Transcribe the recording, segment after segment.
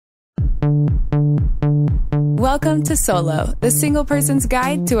Welcome to Solo, the single person's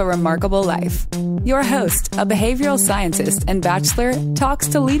guide to a remarkable life. Your host, a behavioral scientist and bachelor, talks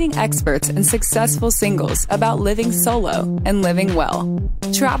to leading experts and successful singles about living solo and living well.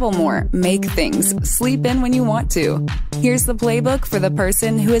 Travel more, make things, sleep in when you want to. Here's the playbook for the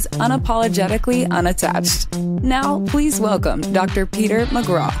person who is unapologetically unattached. Now, please welcome Dr. Peter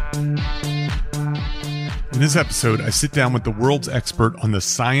McGraw. In this episode, I sit down with the world's expert on the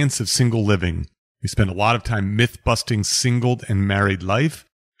science of single living. We spend a lot of time myth-busting singled and married life.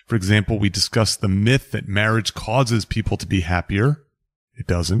 For example, we discuss the myth that marriage causes people to be happier. It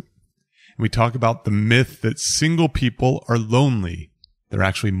doesn't. And we talk about the myth that single people are lonely. They're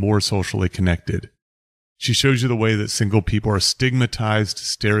actually more socially connected. She shows you the way that single people are stigmatized,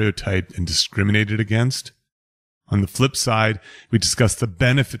 stereotyped, and discriminated against. On the flip side, we discuss the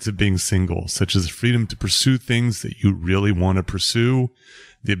benefits of being single, such as the freedom to pursue things that you really want to pursue,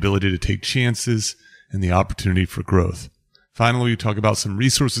 the ability to take chances, and the opportunity for growth. Finally, we talk about some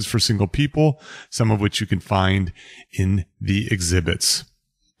resources for single people, some of which you can find in the exhibits.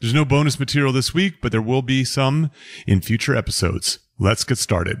 There's no bonus material this week, but there will be some in future episodes. Let's get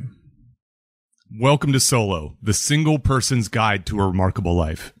started. Welcome to Solo, the single person's guide to a remarkable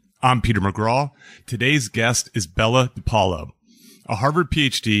life. I'm Peter McGraw. Today's guest is Bella DePaulo. A Harvard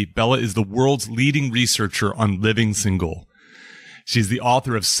PhD, Bella is the world's leading researcher on living single. She's the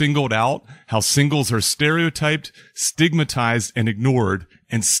author of Singled Out, How Singles Are Stereotyped, Stigmatized, and Ignored,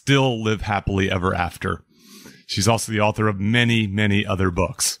 and Still Live Happily Ever After. She's also the author of many, many other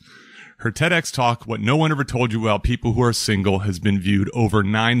books. Her TEDx talk, What No One Ever Told You About People Who Are Single, has been viewed over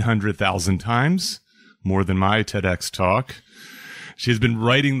 900,000 times, more than my TEDx talk. She has been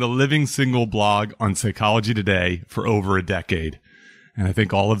writing the Living Single blog on Psychology Today for over a decade. And I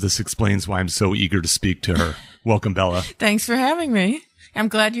think all of this explains why I'm so eager to speak to her. Welcome, Bella. Thanks for having me. I'm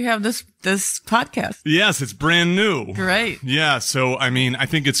glad you have this podcast. Yes, it's brand new. Great. Yeah, so, I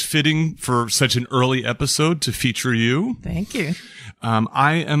think it's fitting for such an early episode to feature you. Thank you.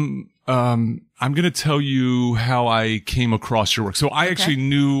 I'm going to tell you how I came across your work. So I actually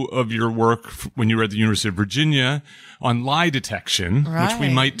knew of your work when you were at the University of Virginia on lie detection, which we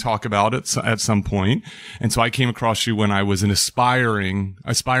might talk about at some point. And so I came across you when I was an aspiring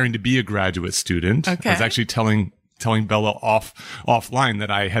to be a graduate student. Okay. I was actually telling Bella offline that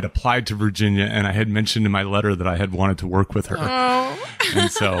I had applied to Virginia and I had mentioned in my letter that I had wanted to work with her. Oh.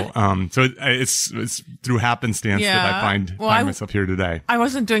 And so, it's through happenstance that I find myself here today. I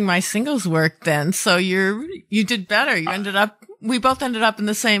wasn't doing my singles work then, so you did better. We both ended up in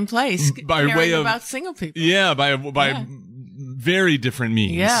the same place. By way of about single people. Yeah, by very different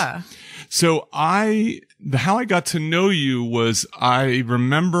means. Yeah. So how I got to know you was I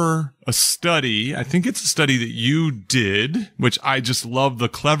remember a study. I think it's a study that you did, which I just love the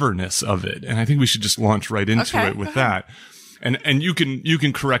cleverness of it. And I think we should just launch right into it with that. And you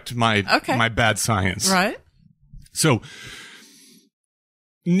can correct my bad science. Right. So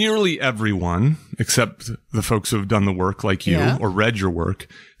nearly everyone, except the folks who have done the work like you or read your work,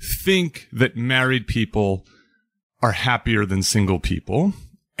 think that married people are happier than single people.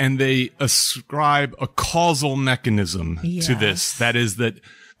 And they ascribe a causal mechanism to this. That is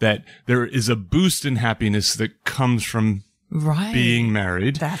that there is a boost in happiness that comes from being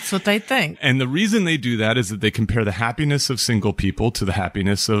married. That's what they think. And the reason they do that is that they compare the happiness of single people to the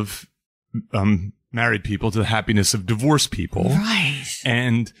happiness of married people to the happiness of divorced people. Right.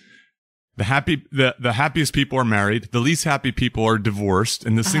 And the happiest people are married, the least happy people are divorced,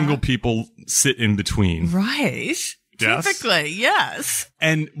 and the single people sit in between. Right. Yes. Typically, yes.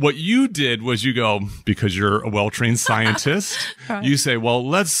 And what you did was you go, because you're a well-trained scientist, you say, well,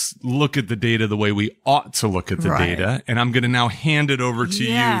 let's look at the data the way we ought to look at the data. And I'm going to now hand it over to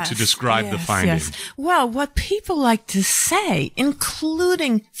you to describe the findings. Yes. Well, what people like to say,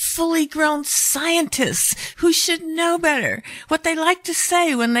 including fully grown scientists who should know better, what they like to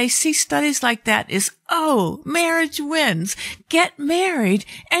say when they see studies like that is, oh, marriage wins. Get married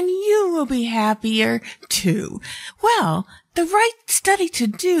and you will be happier too. Well, the right study to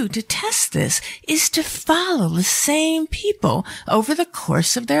do to test this is to follow the same people over the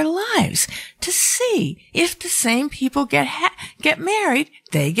course of their lives to see if the same people get married,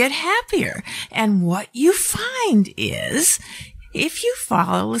 they get happier. And what you find is if you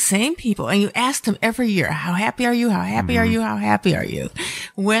follow the same people and you ask them every year, how happy are you? How happy are you? How happy are you?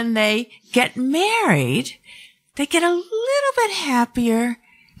 When they get married, they get a little bit happier,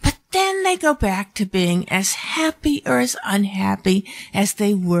 but then they go back to being as happy or as unhappy as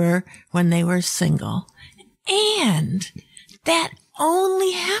they were when they were single. And that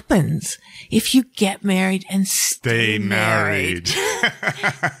only happens if you get married and stay married.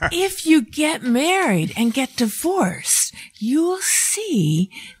 If you get married and get divorced, you'll see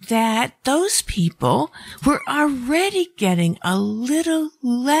that those people were already getting a little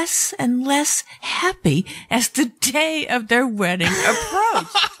less and less happy as the day of their wedding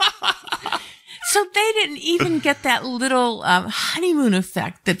approached. So they didn't even get that little honeymoon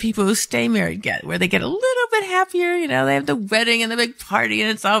effect that people who stay married get, where they get a little bit happier. You know, they have the wedding and the big party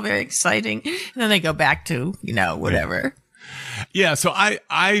and it's all very exciting. And then they go back to, whatever. Yeah. So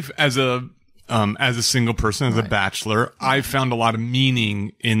I've as a single person, as a bachelor, I found a lot of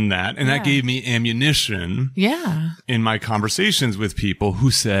meaning in that. And that gave me ammunition in my conversations with people who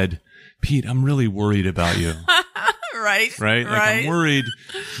said, Pete, I'm really worried about you. Right. Like I'm worried,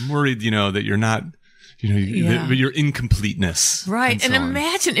 that you're not, your incompleteness. Right. And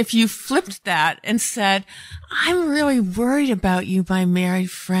imagine if you flipped that and said, I'm really worried about you, my married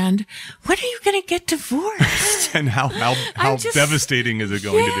friend. When are you going to get divorced? And how devastating is it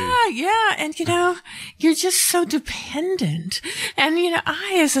going to be? Yeah. And you're just so dependent. And,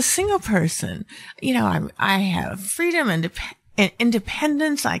 I, as a single person, I have freedom and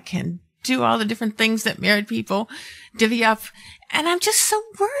independence. I can do all the different things that married people divvy up. And I'm just so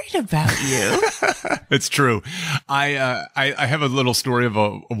worried about you. It's true. I have a little story of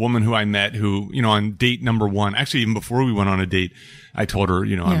a woman who I met who, on date number one, actually, even before we went on a date, I told her,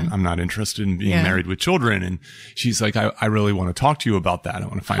 I'm not interested in being married with children. And she's like, I really want to talk to you about that. I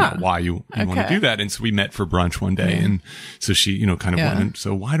want to find out why you want to do that. And so we met for brunch one day. And so she, kind of wanted,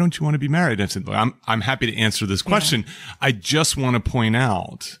 so why don't you want to be married? And I said, well, I'm happy to answer this question. I just want to point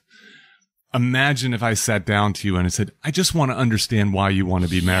out, imagine if I sat down to you and I said, I just want to understand why you want to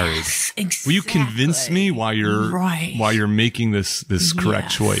be married. Yes, exactly. Will you convince me why you're making this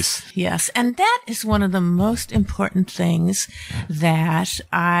correct choice? Yes. And that is one of the most important things that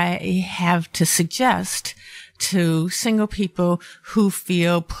I have to suggest to single people who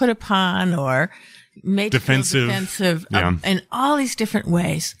feel put upon or made defensive in all these different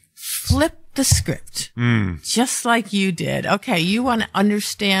ways. Flip the script, just like you did. Okay, you want to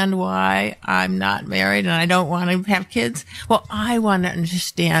understand why I'm not married and I don't want to have kids? Well, I want to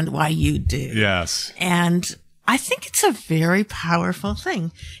understand why you do. Yes. And I think it's a very powerful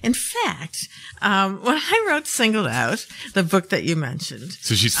thing. In fact, when I wrote Singled Out, the book that you mentioned.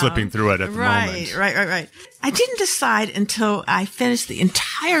 So she's slipping through it at the moment. Right. I didn't decide until I finished the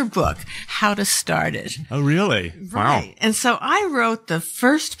entire book how to start it. Oh, really? Right. Wow. And so I wrote the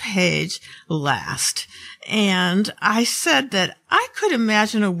first page last. And I said that I could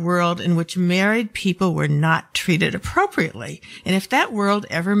imagine a world in which married people were not treated appropriately. And if that world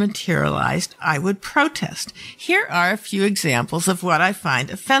ever materialized, I would protest. Here are a few examples of what I find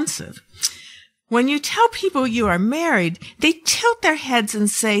offensive. When you tell people you are married, they tilt their heads and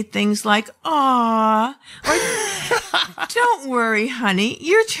say things like, "Aw," or "Don't worry, honey,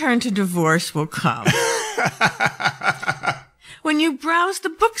 your turn to divorce will come." When you browse the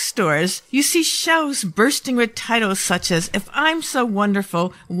bookstores, you see shelves bursting with titles such as, "If I'm so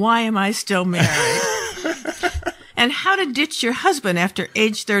wonderful, why am I still married?" and "How to ditch your husband after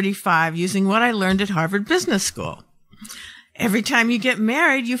age 35 using what I learned at Harvard Business School." Every time you get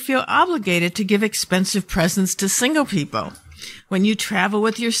married, you feel obligated to give expensive presents to single people. When you travel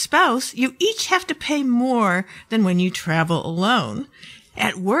with your spouse, you each have to pay more than when you travel alone.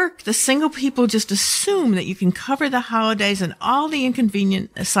 At work, the single people just assume that you can cover the holidays and all the inconvenient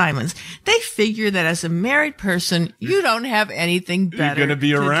assignments. They figure that as a married person, you don't have anything better. You're going to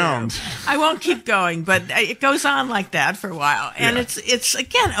be around. I won't keep going, but it goes on like that for a while. And it's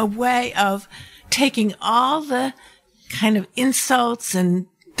again, a way of taking all the kind of insults and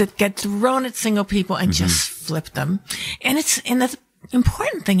that get thrown at single people and just flip them. And the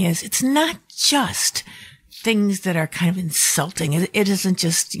important thing is, it's not just things that are kind of insulting. It isn't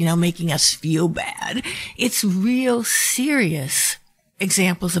just, making us feel bad. It's real serious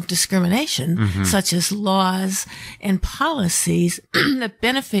examples of discrimination, such as laws and policies that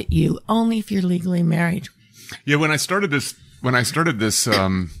benefit you only if you're legally married. Yeah. When I started this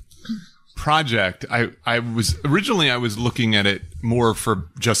project, I was looking at it more for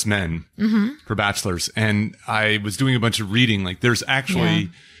just men, for bachelors. And I was doing a bunch of reading. Like there's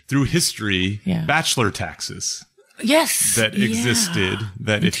actually through history, bachelor taxes. Yes. That existed,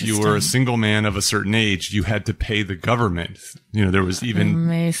 that if you were a single man of a certain age, you had to pay the government. There was even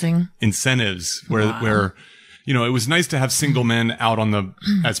incentives where it was nice to have single men out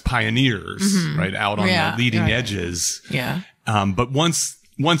as pioneers, right? Out on the leading edges. Yeah. But once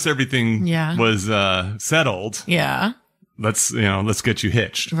everything was settled, let's get you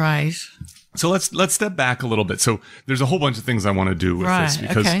hitched. Right. So let's step back a little bit. So there's a whole bunch of things I want to do with this,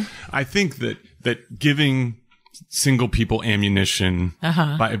 because I think that giving single people ammunition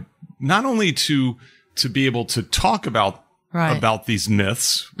by not only to be able to talk about these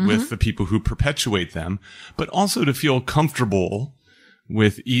myths with the people who perpetuate them, but also to feel comfortable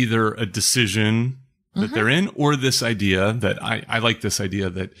with either a decision that they're in, or this idea that I like this idea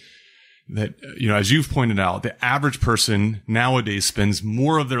that, as you've pointed out, the average person nowadays spends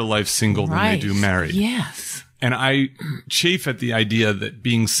more of their life single than they do married. Yes. And I chafe at the idea that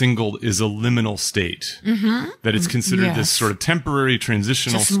being single is a liminal state, that it's considered this sort of temporary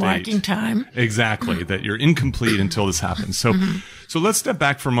transitional just state. marking time. Exactly, that you're incomplete until this happens. So let's step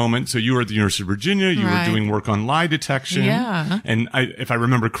back for a moment. So you were at the University of Virginia. You were doing work on lie detection. Yeah. And if I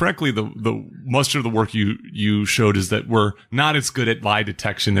remember correctly, the most of the work you showed is that we're not as good at lie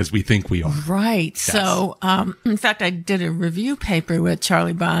detection as we think we are. Right. Yes. So, in fact, I did a review paper with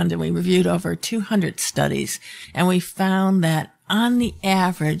Charlie Bond, and we reviewed over 200 studies, and we found that on the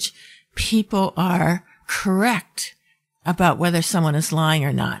average, people are correct about whether someone is lying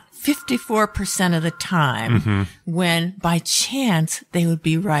or not. 54% of the time, when by chance they would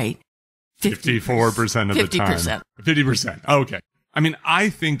be right. 54% of the time. 50%. Okay. I mean, I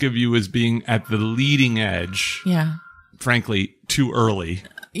think of you as being at the leading edge. Yeah. Frankly, too early.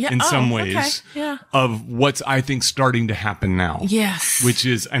 Yeah. In some ways, of what's, I think, starting to happen now. Yes. Which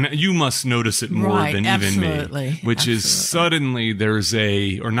is, and you must notice it more than even me, which is suddenly there's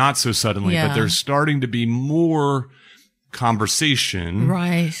or not so suddenly, but there's starting to be more conversation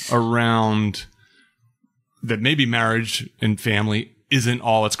around that maybe marriage and family isn't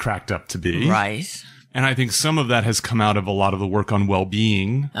all it's cracked up to be. Right. And I think some of that has come out of a lot of the work on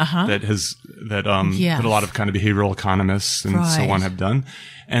well-being that a lot of kind of behavioral economists and so on have done.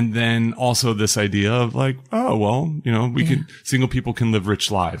 And then also this idea of like, oh, well, single people can live rich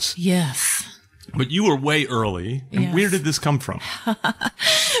lives. Yes. But you were way early. And where did this come from?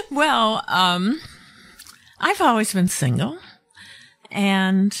 Well, I've always been single,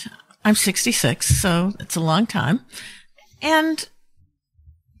 and I'm 66, so it's a long time. And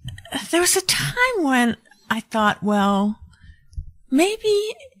there was a time when I thought, well, maybe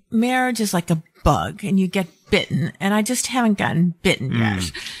marriage is like a bug and you get bitten, and I just haven't gotten bitten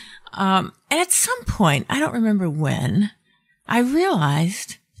yet. And at some point, I don't remember when, I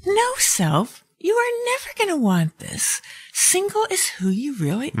realized, no, self, you are never going to want this. Single is who you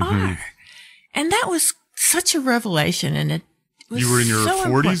really are. And that was such a revelation, and it was You were in your so 40s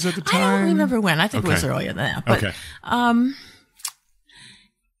important. at the time? I don't remember when. I think it was earlier than that. But,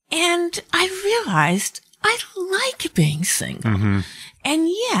 and I realized I like being single. And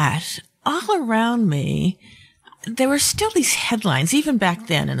yet, all around me, there were still these headlines, even back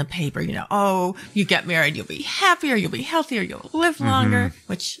then in the paper, oh, you get married, you'll be happier, you'll be healthier, you'll live longer,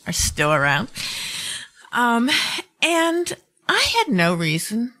 which are still around. And I had no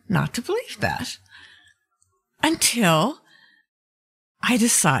reason not to believe that until I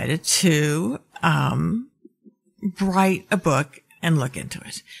decided to write a book and look into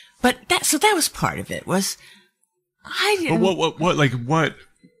it. But that was part of it, was I didn't. But what?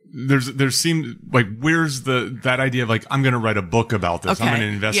 There seemed like, where's that idea of like, I'm going to write a book about this. I'm going to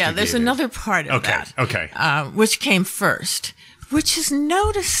investigate. Yeah, there's another part of that. Okay. Which came first, which is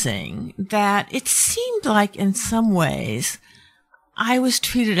noticing that it seemed like in some ways I was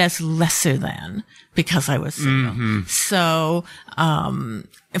treated as lesser than because I was single. So,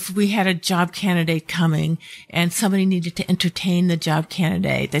 if we had a job candidate coming and somebody needed to entertain the job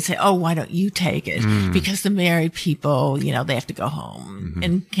candidate, they'd say, oh, why don't you take it? Because the married people, they have to go home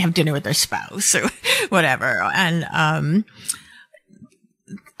and have dinner with their spouse or whatever. And,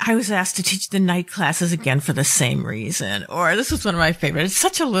 I was asked to teach the night classes again for the same reason. Or this was one of my favorites. It's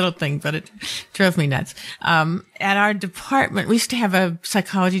such a little thing, but it drove me nuts. At our department, we used to have a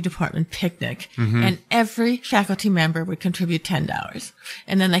psychology department picnic, and every faculty member would contribute $10.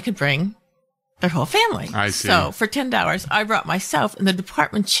 And then they could bring their whole family. I see. So for $10, I brought myself, and the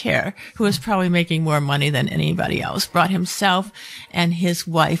department chair, who was probably making more money than anybody else, brought himself and his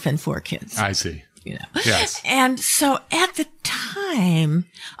wife and 4 kids. I see. Yes. And so at the time,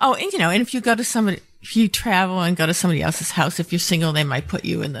 and if you go to if you travel and go to somebody else's house, if you're single, they might put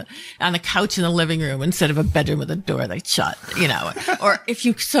you on the couch in the living room instead of a bedroom with a door that's shut, or if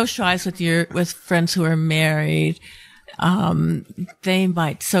you socialize with friends who are married, they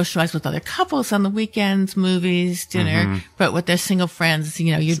might socialize with other couples on the weekends, movies, dinner, but with their single friends,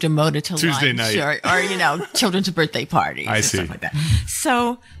 you're demoted to Tuesday lunch night. or children's birthday parties I and see. stuff like that.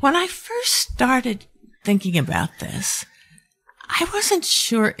 So when I first started thinking about this, I wasn't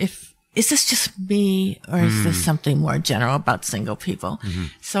sure if is this just me or is this something more general about single people?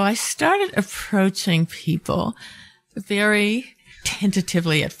 So I started approaching people very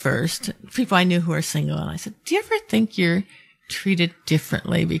tentatively at first, people I knew who were single. And I said, do you ever think you're treated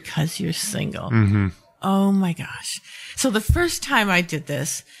differently because you're single? Oh my gosh. So the first time I did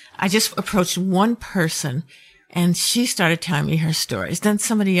this, I just approached one person and she started telling me her stories. Then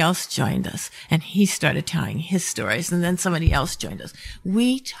somebody else joined us and he started telling his stories. And then somebody else joined us.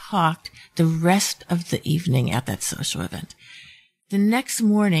 We talked the rest of the evening at that social event. The next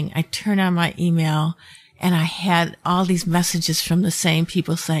morning, I turned on my email and I had all these messages from the same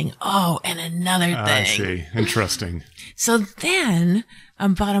people saying, oh, and another thing. I see. Interesting. So then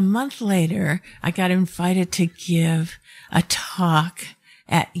about a month later, I got invited to give a talk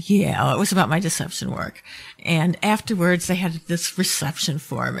at Yale. It was about my deception work. And afterwards, they had this reception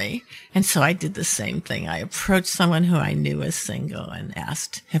for me. And so I did the same thing. I approached someone who I knew was single and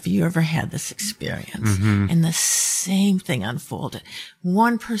asked, have you ever had this experience? And the same thing unfolded.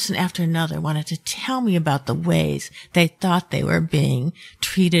 One person after another wanted to tell me about the ways they thought they were being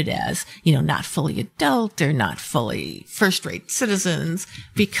treated as, not fully adult or not fully first-rate citizens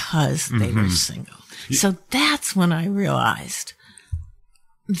because they were single. So that's when I realized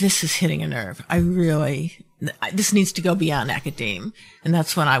this is hitting a nerve. This needs to go beyond academe. And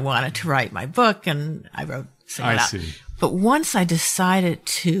that's when I wanted to write my book, and I wrote Single Out. See. But once I decided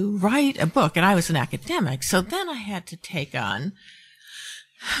to write a book, and I was an academic, so then I had to take on,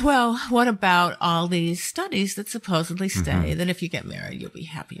 well, what about all these studies that supposedly say that if you get married, you'll be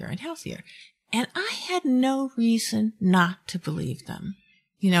happier and healthier? And I had no reason not to believe them.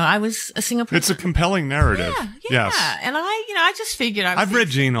 I was a single person. It's a compelling narrative. Yeah. Yes. And I just figured I've read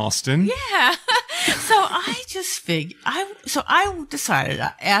Jane Austen. Yeah. So I just figured, I decided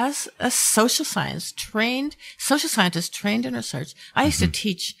as a social scientist trained in research, I used to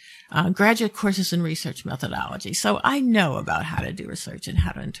teach graduate courses in research methodology. So I know about how to do research and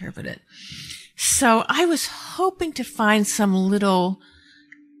how to interpret it. So I was hoping to find some little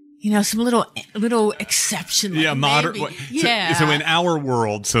exception. Yeah, modern. So in our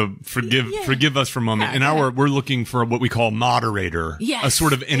world, so forgive us for a moment. We're looking for what we call moderator. Yes, a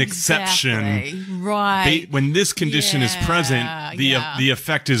sort of an exception. Right. When this condition is present, the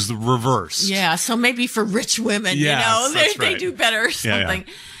effect is the reverse. Yeah. So maybe for rich women, they do better or something.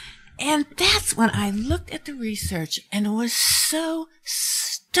 Yeah. And that's when I looked at the research and was so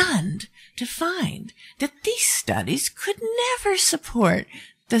stunned to find that these studies could never support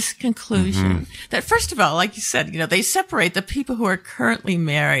this conclusion that, first of all, like you said, they separate the people who are currently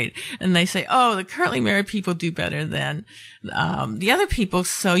married and they say, oh, the currently married people do better than the other people,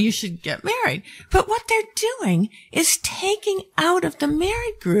 so you should get married. But what they're doing is taking out of the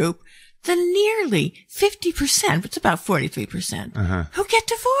married group the nearly 50%, it's about 43%, who get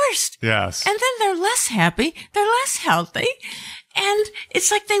divorced. Yes. And then they're less happy, they're less healthy. And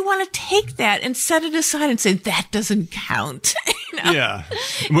it's like they want to take that and set it aside and say that doesn't count. Yeah,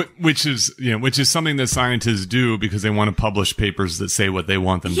 which is something that scientists do because they want to publish papers that say what they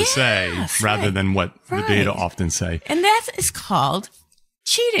want them to say, rather than what the data often say. And that is called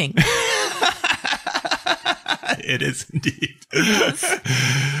cheating. It is indeed.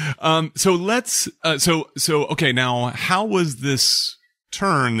 So let's. Okay. Now, how was this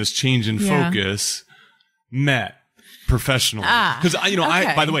change in focus met professionally? Because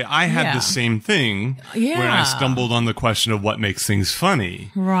by the way, I had the same thing when I stumbled on the question of what makes things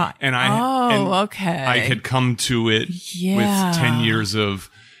funny. Right. And I had come to it with 10 years of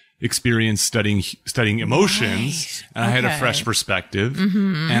experience studying emotions, and I had a fresh perspective,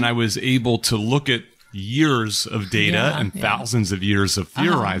 and I was able to look at years of data and thousands of years of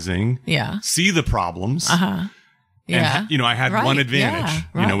theorizing, see the problems. And I had one advantage,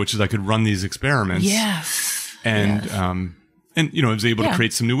 which is I could run these experiments. Yes. And I was able to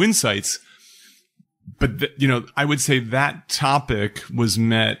create some new insights. But, I would say that topic was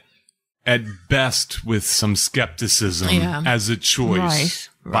met at best with some skepticism as a choice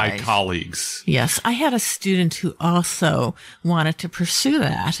by colleagues. Yes. I had a student who also wanted to pursue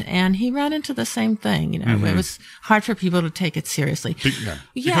that, and he ran into the same thing. It was hard for people to take it seriously.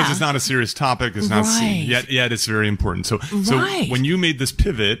 Because it's not a serious topic. It's not, yet it's very important. So when you made this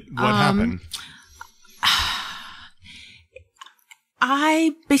pivot, what happened?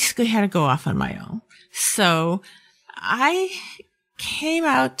 I basically had to go off on my own. So I came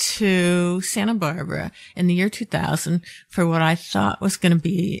out to Santa Barbara in the year 2000 for what I thought was going to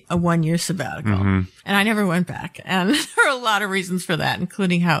be a 1-year sabbatical. And I never went back. And there are a lot of reasons for that,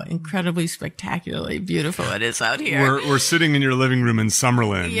 including how incredibly spectacularly beautiful it is out here. We're sitting in your living room in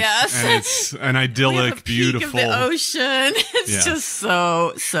Summerlin. Yes. And it's an idyllic, beautiful. Peak of the ocean. It's just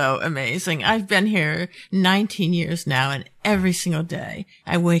so amazing. I've been here 19 years now, and every single day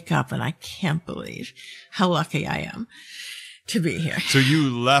I wake up and I can't believe how lucky I am to be here. So you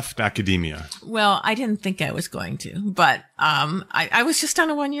left academia. Well, I didn't think I was going to, but I was just on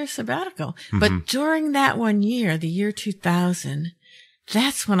a 1-year sabbatical. But during that 1 year, the year 2000,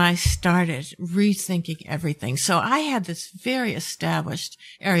 that's when I started rethinking everything. So I had this very established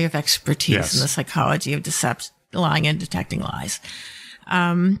area of expertise in the psychology of deception, lying and detecting lies.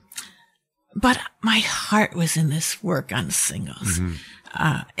 But my heart was in this work on singles.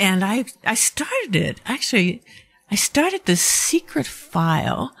 And I started it. Actually, I started this secret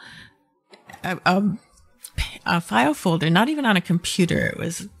file, a file folder, not even on a computer. It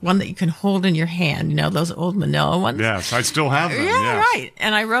was one that you can hold in your hand, you know, those old manila ones. Yes, I still have them. Yeah, yes. right.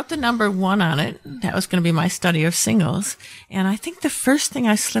 And I wrote the number 1 on it. That was going to be my study of singles. And I think the first thing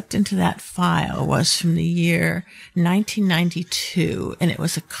I slipped into that file was from the year 1992. And it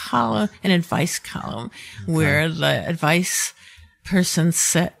was a column, an advice column, where the advice person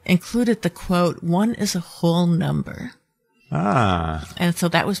included the quote, "1 is a whole number." And so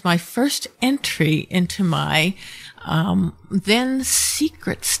that was my first entry into my then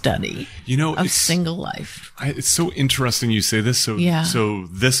secret study of single life. It's so interesting you say this. So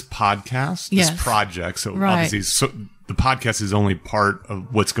this podcast, this project, so obviously the podcast is only part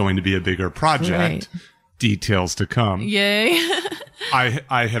of what's going to be a bigger project. Details to come. Yay.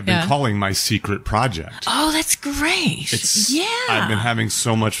 I have been calling my secret project. Oh, that's great. I've been having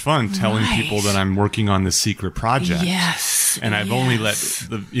so much fun telling people that I'm working on this secret project. Yes. And I've only let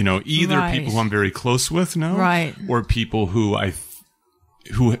either people who I'm very close with know, or people who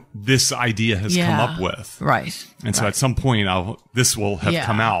this idea has come up with. Right. And so at some point this will have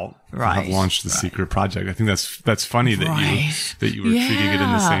come out. Right. I've launched the secret project. I think that's funny that you were treating it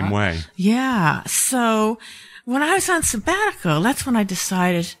in the same way. Yeah. So when I was on sabbatical, that's when I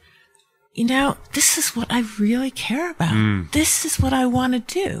decided, this is what I really care about. This is what I want to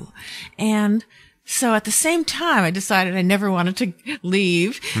do. And so at the same time, I decided I never wanted to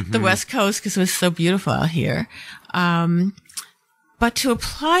leave the West Coast because it was so beautiful out here. But to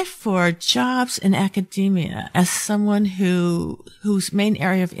apply for jobs in academia as someone whose main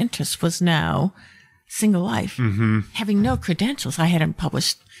area of interest was now single life, having no credentials. I hadn't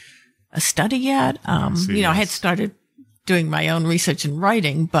published a study yet. I had started doing my own research and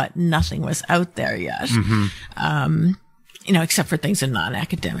writing, but nothing was out there yet. Except for things in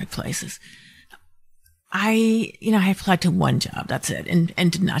non-academic places. I applied to one job, that's it,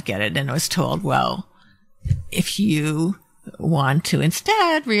 and did not get it. And I was told, well, if you want to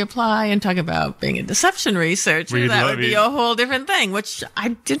instead reapply and talk about being a deception researcher, that would be a whole different thing, which I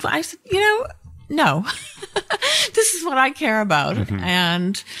did. I said, no, this is what I care about.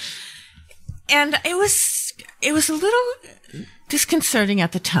 And it was a little disconcerting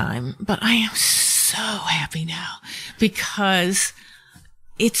at the time, but I am so happy now because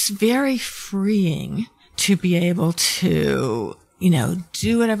it's very freeing to be able to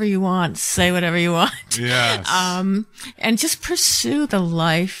do whatever you want, say whatever you want. Yes. And just pursue the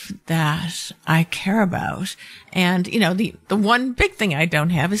life that I care about. And, the one big thing I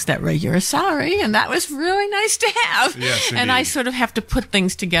don't have is that regular salary. And that was really nice to have. Yes, and I sort of have to put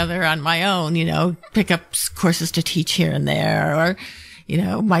things together on my own, pick up courses to teach here and there, or,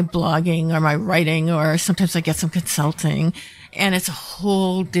 my blogging or my writing, or sometimes I get some consulting. And it's a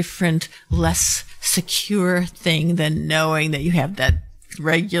whole different, less secure thing than knowing that you have that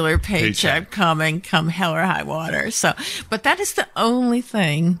regular paycheck coming, come hell or high water. So, but that is the only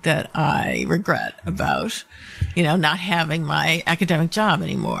thing that I regret about, not having my academic job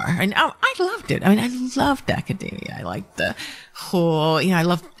anymore. And I loved it. I mean, I loved academia. I liked the whole,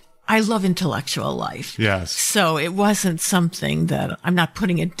 I love intellectual life. Yes. So it wasn't something that I'm not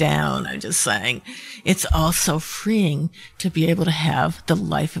putting it down. I'm just saying it's also freeing to be able to have the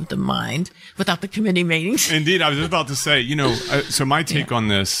life of the mind without the committee meetings. Indeed. I was just about to say, so my take on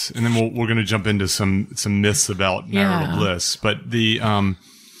this, and then we're going to jump into some myths about marital bliss. But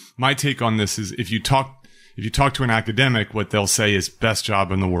my take on this is if you talk to an academic, what they'll say is best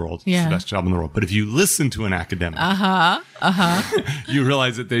job in the world. It's the best job in the world. But if you listen to an academic, you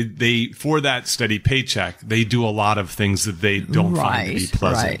realize that they for that steady paycheck, they do a lot of things that they don't find to be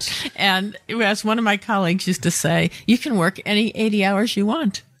pleasant. Right. And as one of my colleagues used to say, you can work any 80 hours you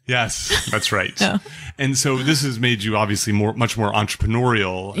want. Yes, that's right. So. And so this has made you obviously much more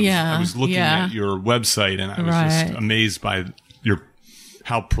entrepreneurial. I was looking at your website, and I was just amazed by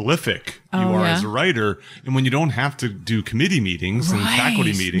how prolific you are as a writer. And when you don't have to do committee meetings and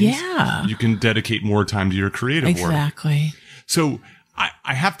faculty meetings, you can dedicate more time to your creative work. Exactly. So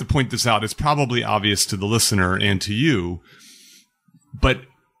I have to point this out. It's probably obvious to the listener and to you, but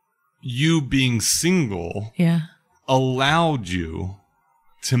you being single allowed you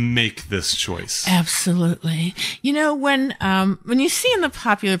to make this choice. Absolutely. You know, when you see in the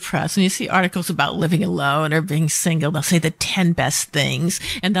popular press, when you see articles about living alone or being single, they'll say the 10 best things,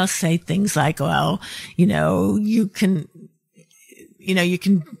 and they'll say things like, well, you can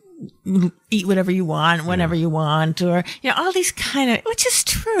eat whatever you want, whenever you want, or, all these which is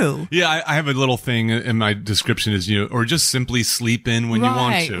true. Yeah. I have a little thing in my description is, or just simply sleep in when you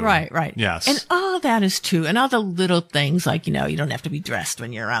want to. Right. Yes. And all that is true. And all the little things like, you don't have to be dressed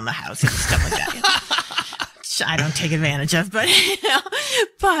when you're around the house and stuff like that. Which I don't take advantage of, but,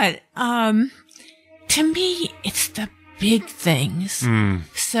 to me, it's the big things.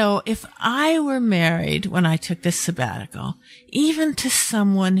 So if I were married when I took this sabbatical, even to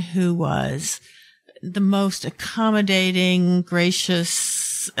someone who was the most accommodating,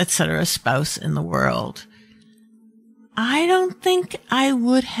 gracious, etc. spouse in the world, I don't think I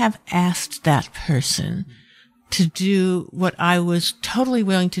would have asked that person to do what I was totally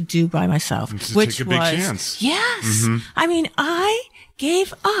willing to do by myself, which take a big chance. Yes. Mm-hmm. I mean, I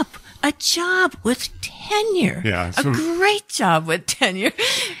gave up a job with tenure, a great job with tenure,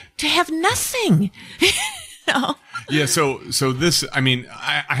 to have nothing. Yeah. So this, I mean,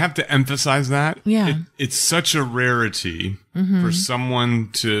 I have to emphasize that. Yeah. It's such a rarity for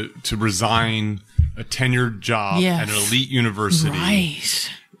someone to resign a tenured job at an elite university. Right.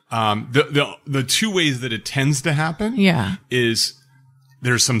 The two ways that it tends to happen is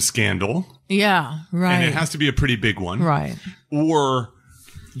there's some scandal. Yeah. Right. And it has to be a pretty big one. Right. Or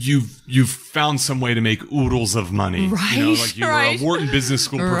you've found some way to make oodles of money. Right. Like you were a Wharton Business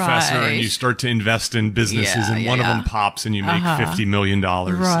School professor and you start to invest in businesses and one of them pops and you make $50 million.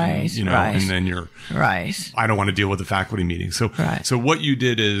 Right. And, and then you're I don't want to deal with the faculty meeting. So what you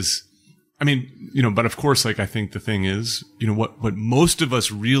did is, I mean, but of course, like I think the thing is, what most of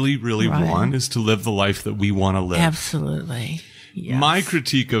us really, really want is to live the life that we want to live. Absolutely. Yes. My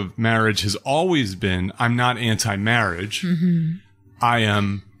critique of marriage has always been, I'm not anti-marriage. I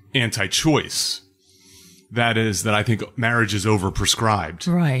am anti-choice. That is that I think marriage is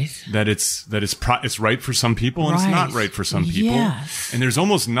overprescribed. Right. That it's right for some people and it's not right for some people. Yes. And there's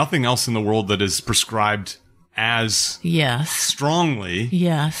almost nothing else in the world that is prescribed as strongly.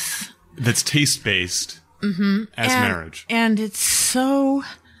 Yes. That's taste-based as marriage. And it's so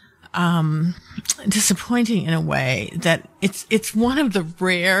disappointing in a way that it's one of the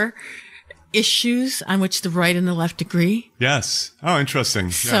rare issues on which the right and the left agree. Yes. Oh,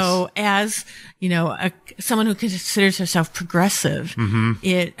 interesting. So as, someone who considers herself progressive,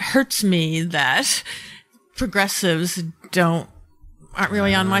 it hurts me that progressives aren't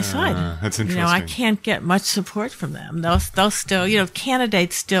really on my side. That's interesting. I can't get much support from them. They'll still,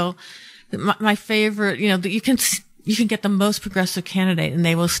 candidates still, my favorite, you can get the most progressive candidate and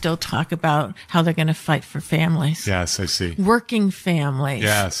they will still talk about how they're going to fight for families. Yes, I see. Working families.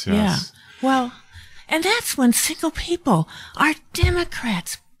 Yes. Yeah. Well, and that's when single people are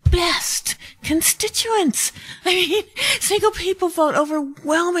Democrats' best constituents. I mean, single people vote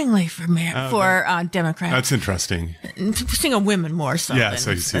overwhelmingly for Democrats. That's interesting. Single women more so than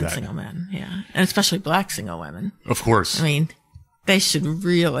that. Single men. Yeah. And especially black single women. Of course. I mean, they should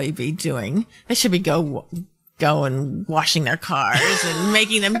really be going washing their cars and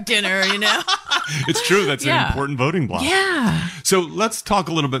making them dinner, It's true. That's an important voting bloc. Yeah. So let's talk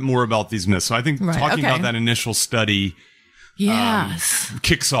a little bit more about these myths. So I think talking about that initial study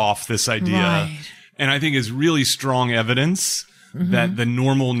kicks off this idea. Right. And I think is really strong evidence that the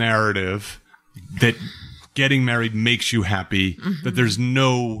normal narrative that getting married makes you happy, that there's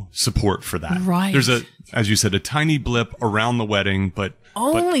no support for that. Right. There's as you said, a tiny blip around the wedding, but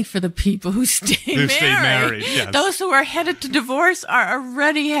only for the people who stay married. Yes. Those who are headed to divorce are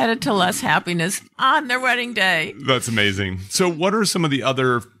already headed to less happiness on their wedding day. That's amazing. So what are some of the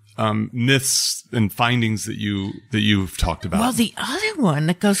other myths and findings that you've talked about? Well, the other one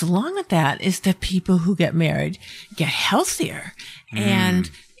that goes along with that is that people who get married get healthier. And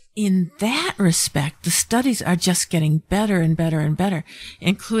in that respect, the studies are just getting better and better and better,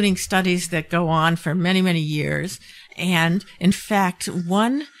 including studies that go on for many, many years. And in fact,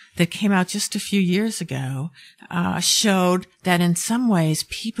 one that came out just a few years ago showed that in some ways,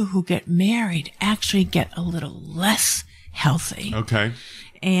 people who get married actually get a little less healthy. Okay.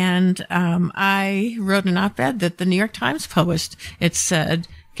 And I wrote an op-ed that the New York Times published. It said,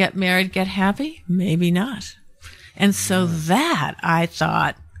 get married, get happy? Maybe not. And so that, I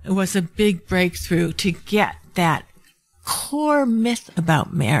thought, was a big breakthrough to get that core myth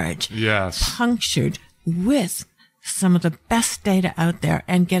about marriage punctured with some of the best data out there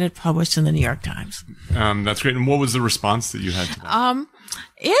and get it published in the New York Times. That's great. And what was the response that you had to that?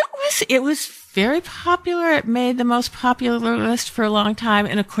 It was very popular. It made the most popular list for a long time.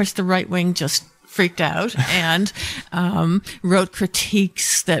 And of course, the right wing just freaked out and wrote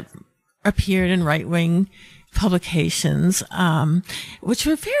critiques that appeared in right wing publications, which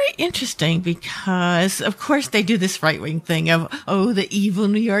were very interesting because, of course, they do this right-wing thing of, the evil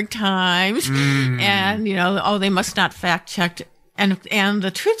New York Times, and, they must not fact-check. And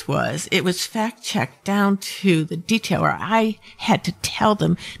the truth was, it was fact-checked down to the detail where I had to tell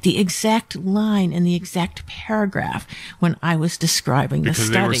them the exact line and the exact paragraph when I was describing the study.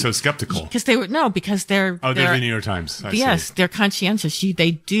 Because they were so skeptical. Because they're the New York Times. Yes, they're conscientious.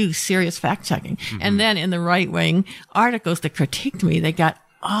 They do serious fact-checking. And then in the right-wing articles that critiqued me, they got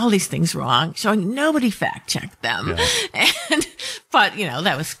all these things wrong, showing nobody fact-checked them. Yeah. But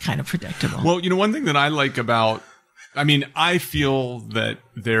that was kind of predictable. Well, one thing that I like about, I feel that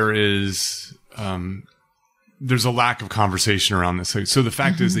there's a lack of conversation around this. So the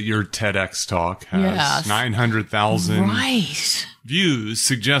fact is that your TEDx talk has 900,000 views,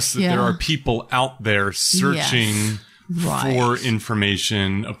 suggests that there are people out there searching for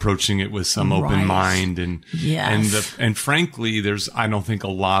information, approaching it with some open mind, and frankly, there's, I don't think, a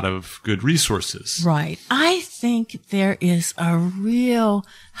lot of good resources. Right. I think there is a real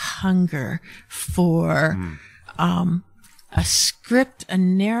hunger for a script, a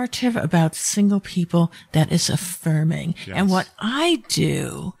narrative about single people that is affirming. Yes. And what I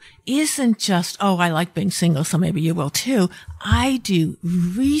do isn't just, I like being single, so maybe you will too. I do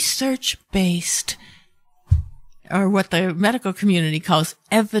research-based, or what the medical community calls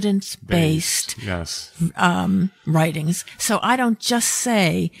evidence-based writings. So I don't just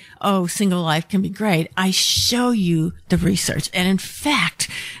say, single life can be great. I show you the research. And in fact,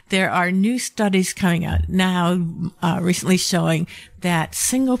 there are new studies coming out now, recently showing that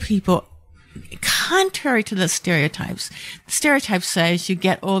single people, contrary to the stereotypes say as you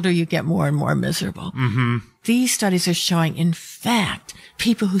get older, you get more and more miserable. Mm-hmm. These studies are showing, in fact,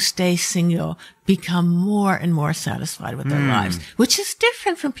 people who stay single become more and more satisfied with their lives, which is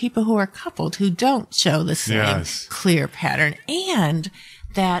different from people who are coupled who don't show the same clear pattern. And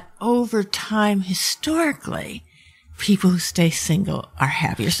that over time, historically, people who stay single are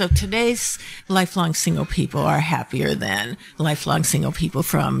happier. So today's lifelong single people are happier than lifelong single people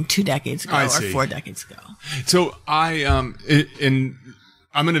from 2 decades ago or 4 decades ago. So I'm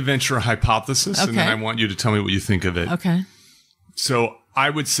going to venture a hypothesis, and then I want you to tell me what you think of it. Okay. So I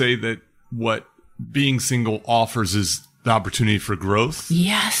would say that what being single offers is the opportunity for growth.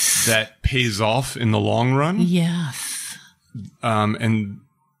 Yes. That pays off in the long run. Yes. And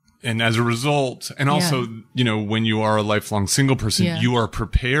as a result, and also, when you are a lifelong single person, you are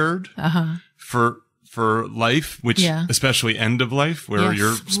prepared for life, which especially end of life, where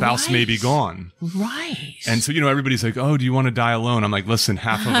your spouse may be gone. Right. And so, everybody's like, do you want to die alone? I'm like, listen,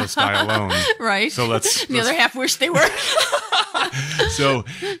 half of us die alone. Right. So the other half wish they were. So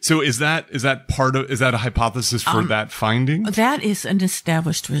is that a hypothesis for that finding? That is an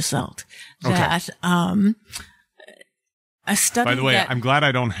established result. That, a study. By the way, I'm glad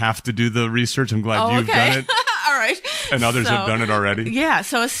I don't have to do the research. I'm glad you've done it. All right. And others have done it already. Yeah.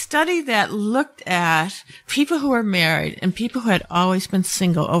 So a study that looked at people who were married and people who had always been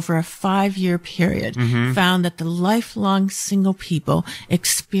single over a 5-year period found that the lifelong single people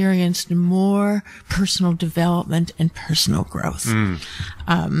experienced more personal development and personal growth. And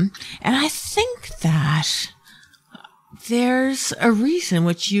I think that there's a reason,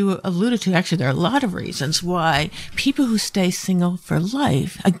 which you alluded to. Actually, there are a lot of reasons why people who stay single for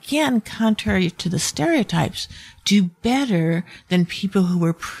life, again, contrary to the stereotypes, do better than people who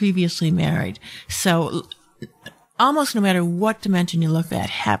were previously married. So almost no matter what dimension you look at,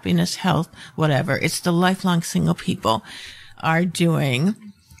 happiness, health, whatever, it's the lifelong single people are doing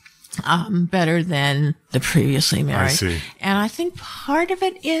better than the previously married. I see. And I think part of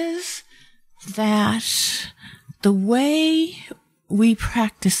it is that the way we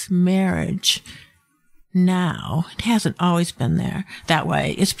practice marriage now, it hasn't always been that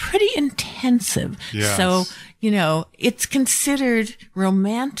way. It's pretty intensive. Yes. So, it's considered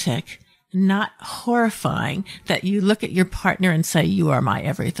romantic, not horrifying, that you look at your partner and say, you are my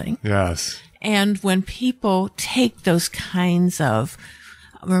everything. Yes. And when people take those kinds of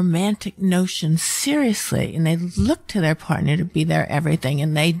romantic notions seriously, and they look to their partner to be their everything,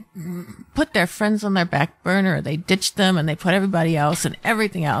 and they put their friends on their back burner, or they ditch them, and they put everybody else and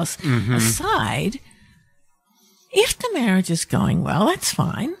everything else aside. If the marriage is going well, that's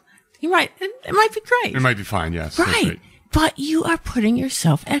fine. It might be great. It might be fine, yes. Right. But you are putting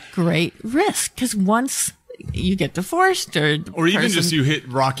yourself at great risk, because once you get divorced or even just you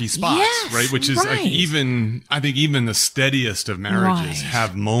hit rocky spots, right? Which is like I think even the steadiest of marriages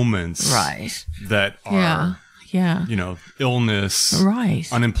have moments that are, illness,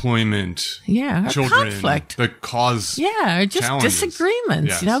 unemployment, children, conflict, that cause or just challenges.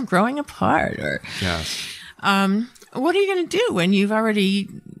 Disagreements, growing apart, or what are you going to do when you've already,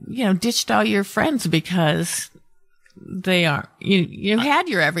 ditched all your friends because they are, you had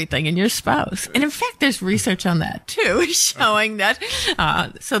your everything in your spouse. And in fact, there's research on that too, showing that,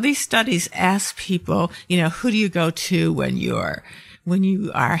 so these studies ask people, who do you go to when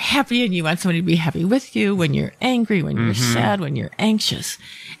you are happy and you want somebody to be happy with you, when you're angry, when you're sad, when you're anxious.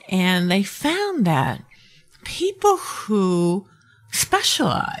 And they found that people who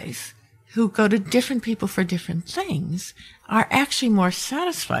specialize, who go to different people for different things, are actually more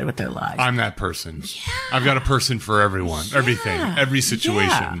satisfied with their lives. I'm that person. Yeah. I've got a person for everyone, everything, every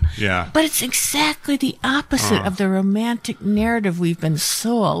situation. Yeah. But it's exactly the opposite of the romantic narrative we've been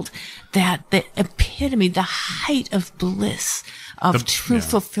sold, that the epitome, the height of bliss, of true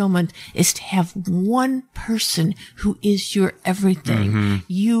fulfillment is to have one person who is your everything.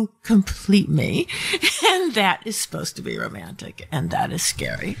 You complete me. And that is supposed to be romantic, and that is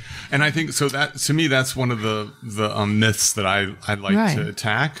scary. And I think, so that, to me, that's one of the myths that I'd like to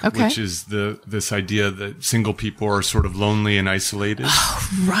attack, which is this idea that single people are sort of lonely and isolated.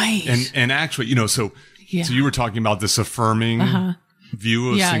 Oh, right. And actually, so you were talking about this affirming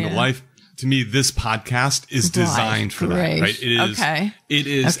view of single life. To me, this podcast is designed for that, right? It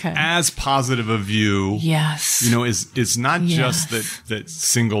is as positive a view. Yes. It's not just that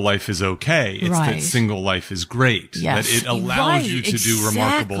single life is okay. It's that single life is great. Yes. That it allows you to do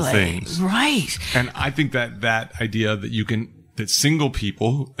remarkable things. Right. And I think that idea that single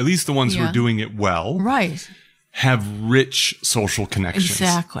people, at least the ones who are doing it well, have rich social connections.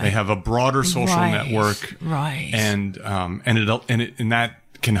 Exactly. They have a broader social network. Right. And that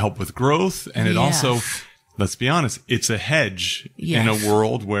can help with growth, and it also, let's be honest, it's a hedge in a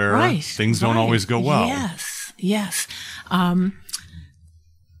world where things don't always go well. Yes.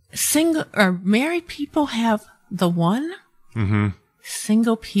 Single or married people have the one.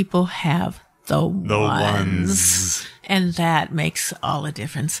 Single people have the ones. And that makes all the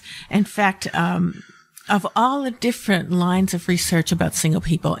difference. In fact, of all the different lines of research about single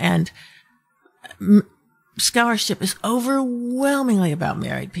people, and scholarship is overwhelmingly about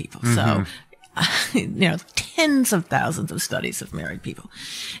married people. So, tens of thousands of studies of married people.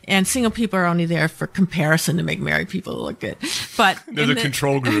 And single people are only there for comparison to make married people look good. But they're the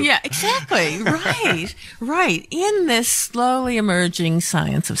control group. Yeah, exactly. Right. In this slowly emerging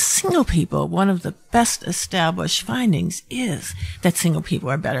science of single people, one of the best established findings is that single people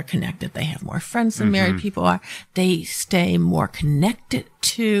are better connected. They have more friends than married people are. They stay more connected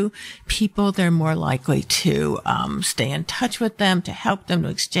to people. They're more likely to stay in touch with them, to help them, to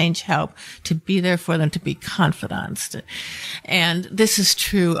exchange help, to be there for them, to be confidants. And this is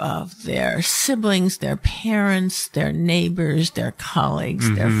true of their siblings, their parents, their neighbors, their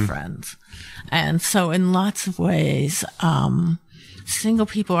colleagues, their friends. And so in lots of ways, single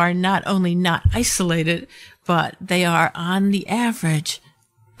people are not only not isolated, but they are on the average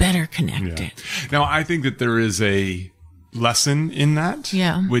better connected. Now, I think that there is a lesson in that,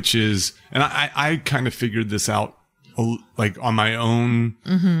 which is, and I kind of figured this out like on my own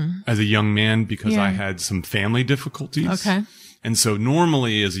as a young man, because I had some family difficulties. Okay. And so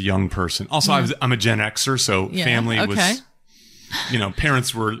normally as a young person, also I'm a Gen Xer, so family was,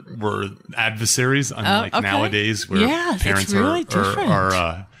 parents were adversaries, unlike nowadays where parents really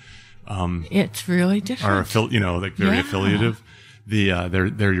are it's really different. Are like very affiliative.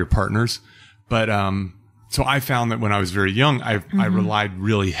 They're your partners. But so I found that when I was very young, I relied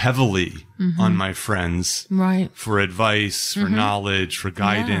really heavily on my friends for advice, for knowledge, for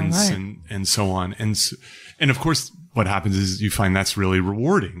guidance, and so on. And of course, what happens is you find that's really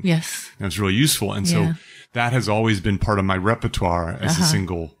rewarding. Yes. And it's really useful. And so that has always been part of my repertoire as a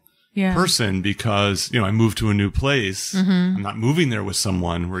single person, because, I moved to a new place. I'm not moving there with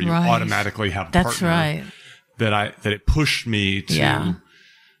someone where you automatically have a partner. That it pushed me to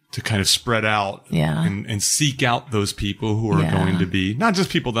kind of spread out and seek out those people who are going to be not just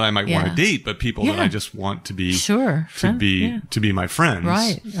people that I might want to date, but people that I just want to be to be my friends.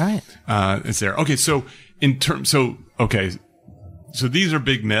 Right. It's there. Okay, so So these are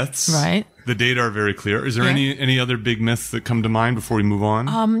big myths. Right. The data are very clear. Is there any other big myths that come to mind before we move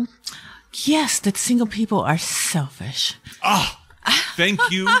on? Yes, that single people are selfish. Thank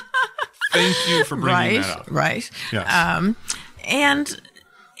you. Thank you for bringing that up. Right. Yes. And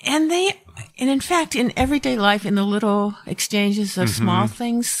in fact, in everyday life, in the little exchanges of small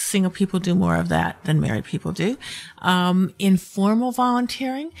things, single people do more of that than married people do. Informal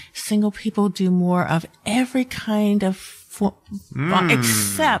volunteering, single people do more of every kind of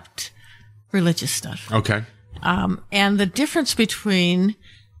except religious stuff. Okay. And the difference between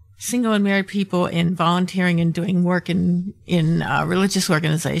single and married people in volunteering and doing work in religious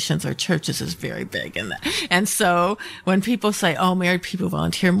organizations or churches is very big. And so when people say, "Oh, married people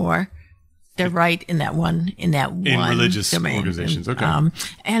volunteer more," they're right in that one religious domain. Organizations. Okay.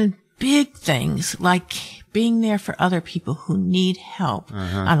 And big things like being there for other people who need help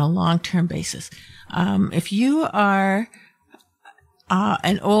on a long-term basis. If you are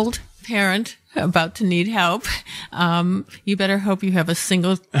an old parent about to need help, you better hope you have a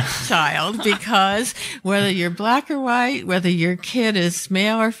single child, because whether you're black or white, whether your kid is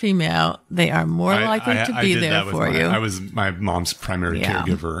male or female, they are more likely to be there for you. I was my mom's primary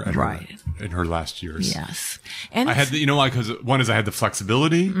caregiver in her last years. Yes. And I had because one is I had the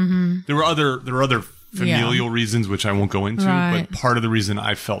flexibility. There were other familial reasons, which I won't go into, but part of the reason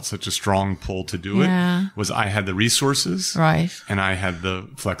I felt such a strong pull to do it was I had the resources, and I had the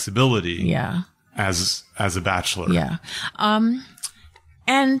flexibility, as a bachelor,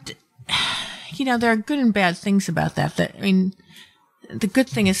 and there are good and bad things about that. The good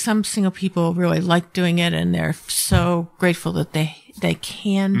thing is some single people really like doing it, and they're so grateful that they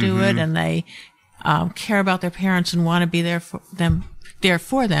can do it, and they care about their parents and want to be there for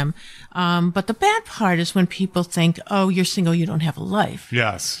them. But the bad part is when people think, "Oh, you're single, you don't have a life."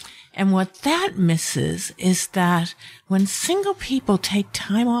 Yes. And what that misses is that when single people take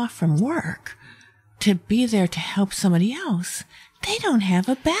time off from work to be there to help somebody else, they don't have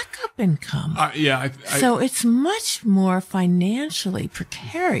a backup income. So it's much more financially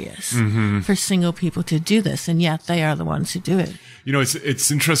precarious for single people to do this, and yet they are the ones who do it.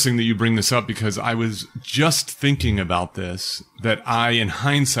 It's interesting that you bring this up, because I was just thinking about this, that I, in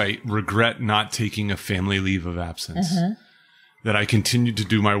hindsight, regret not taking a family leave of absence. That I continued to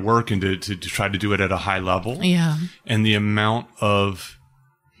do my work and to try to do it at a high level. Yeah. And the amount of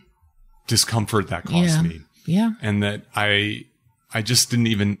discomfort that caused me. Yeah. And that I just didn't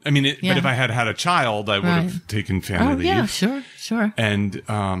even, but if I had a child, I would have taken family leave. Yeah, sure. And,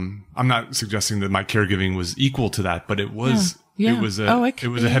 I'm not suggesting that my caregiving was equal to that, but it was, it was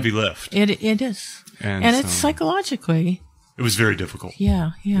a heavy lift. It is. And it's psychologically. It was very difficult.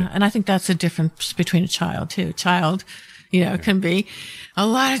 Yeah. And I think that's a difference between a child too. Child, can be a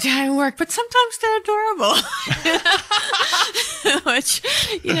lot of time work, but sometimes they're adorable. Which,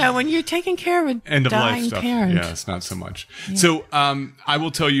 when you're taking care of a dying parent. Yeah, it's not so much. Yeah. So, I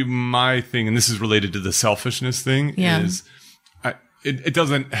will tell you my thing, and this is related to the selfishness thing, is it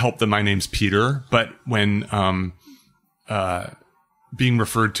doesn't help that my name's Peter, but when, being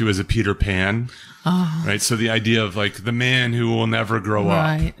referred to as a Peter Pan, right? So the idea of like the man who will never grow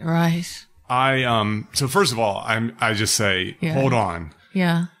up. Right. So first of all, I just say, hold on.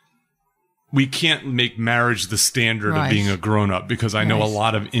 Yeah. We can't make marriage the standard of being a grown up, because I know a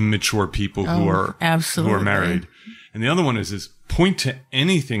lot of immature people who are married. And the other one is point to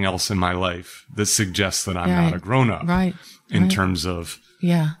anything else in my life that suggests that I'm not a grown up. Right. In terms of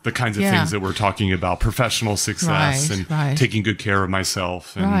the kinds of things that we're talking about, professional success and taking good care of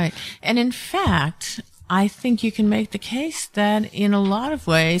myself. And in fact, I think you can make the case that in a lot of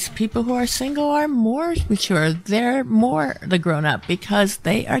ways, people who are single are more mature. They're more the grown-up because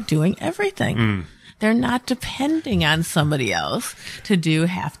they are doing everything. They're not depending on somebody else to do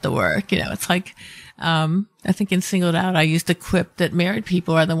half the work. It's like, I think in Singled Out, I used to quip that married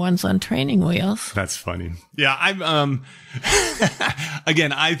people are the ones on training wheels. That's funny. Yeah, I'm,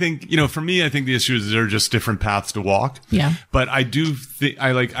 again, I think, for me, I think the issue is there are just different paths to walk. Yeah. But I do think,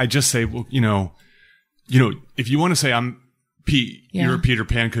 I just say, well, if you want to say I'm Pete, you're a Peter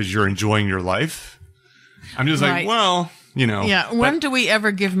Pan because you're enjoying your life. I'm just like, well, Yeah. When do we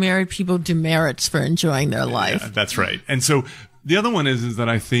ever give married people demerits for enjoying their life? Yeah, that's right. And so the other one is that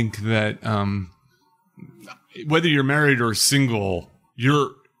I think that, whether you're married or single,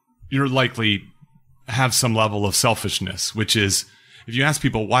 you're likely have some level of selfishness, which is, if you ask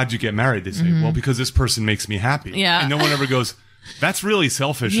people, why'd you get married? They say, well, because this person makes me happy. Yeah. And no one ever goes, that's really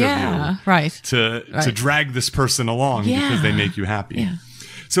selfish of you. To drag this person along because they make you happy. Yeah.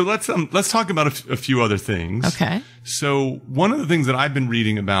 So let's talk about a few other things. Okay. So one of the things that I've been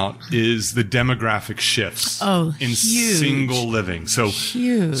reading about is the demographic shifts in huge. single living. So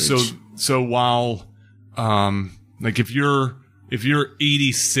Huge. So while like if you're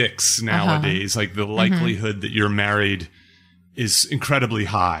 86 nowadays, like the likelihood that you're married is incredibly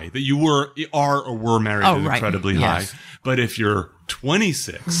high. That you are or were married is incredibly high. But if you're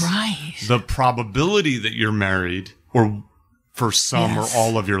 26, the probability that you're married or for some or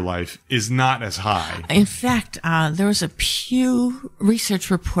all of your life is not as high. In fact, there was a Pew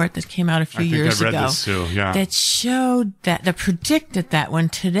Research report that came out a few years ago this too, that showed that predicted that when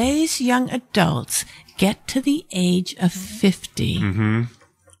today's young adults get to the age of 50,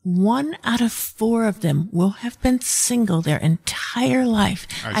 1 out of 4 of them will have been single their entire life.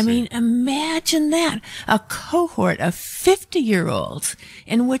 I mean, imagine that. A cohort of 50-year-olds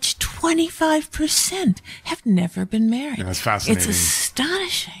in which 25% have never been married. Yeah, that's fascinating. It's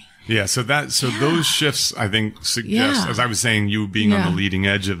astonishing. Yeah, so those shifts, I think, suggest, as I was saying, you being on the leading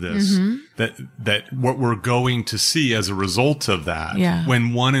edge of this, that what we're going to see as a result of that,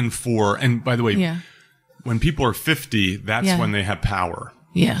 when 1 in 4, and by the way, when people are 50, that's when they have power.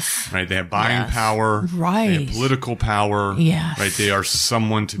 Yes. Right. They have buying power. Right. They have political power. Yes. Right. They are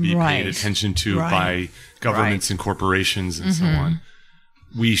someone to be paid attention to by governments and corporations and so on.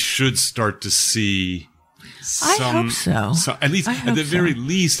 We should start to see some. I hope so. At least, at the very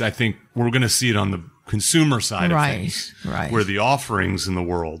least, I think we're going to see it on the consumer side of things. Right. Where the offerings in the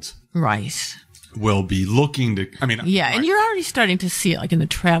world. Right. Will be looking to, I mean. Yeah, and you're already starting to see it, like in the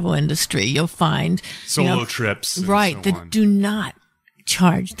travel industry. You'll find. Solo trips. Right. That do not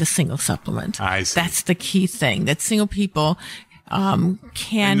charge the single supplement. I see. That's the key thing, that single people can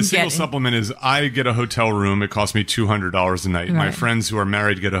and the single supplement is I get a hotel room, it costs me $200 a night. Right. My friends who are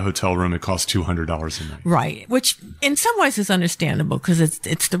married get a hotel room, it costs $200 a night. Right, which in some ways is understandable because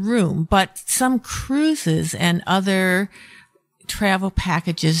it's the room, but some cruises and other travel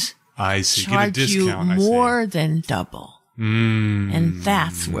packages charge you more than double. And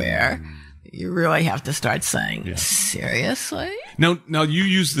that's where you really have to start saying, seriously? Now you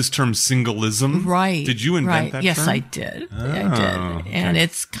use this term singleism. Right. Did you invent that term? Yes, I did. I did. And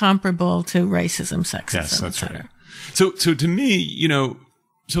it's comparable to racism, sexism, yes, that's right. So to me,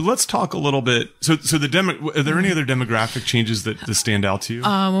 so let's talk a little bit. So are there any other demographic changes that stand out to you?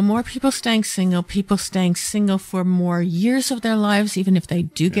 Well, more people staying single for more years of their lives, even if they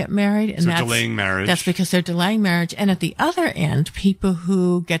do get married. And that's delaying marriage. That's because they're delaying marriage. And at the other end, people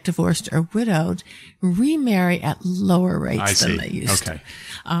who get divorced or widowed remarry at lower rates than they used to.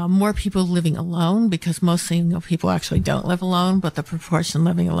 More people living alone, because most single people actually don't live alone, but the proportion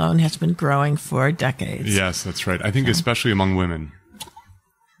living alone has been growing for decades. Yes, that's right. I think especially among women.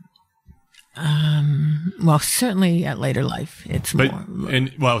 Well, certainly at later life, it's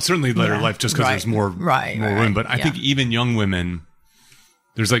more. Certainly later life, just because there's more women. But I think even young women,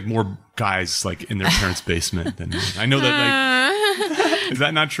 there's like more guys like in their parents' basement than men. I know that. Is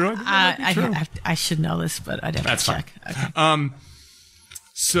that not true? I should know this, but I'd have to check. Okay.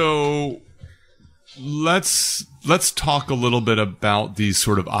 So let's talk a little bit about these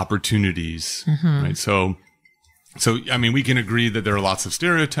sort of opportunities, right? So, I mean, we can agree that there are lots of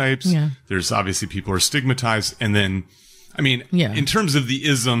stereotypes. Yeah. There's obviously people who are stigmatized. And then, I mean, in terms of the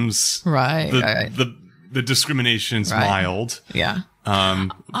isms, the discrimination's mild. Yeah.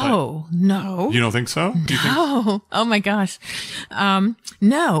 No. You don't think so? No. Oh my gosh.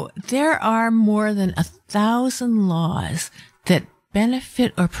 No, there are more than 1,000 laws that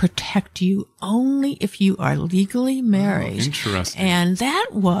benefit or protect you only if you are legally married. Oh, interesting. And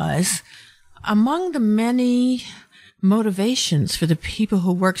that was among the many motivations for the people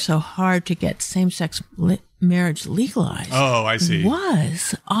who work so hard to get same-sex marriage legalized. Oh, I see.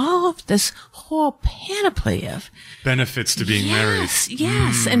 Was all of this whole panoply of benefits to being married.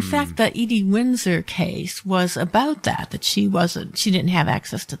 Yes. In fact, the Edie Windsor case was about that she didn't have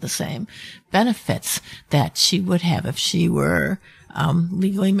access to the same benefits that she would have if she were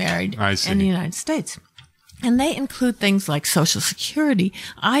legally married in the United States. And they include things like Social Security.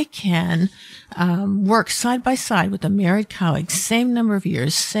 I can work side by side with a married colleague, same number of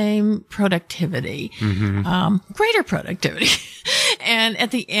years, same productivity, greater productivity. And at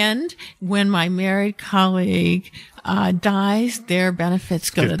the end, when my married colleague dies, their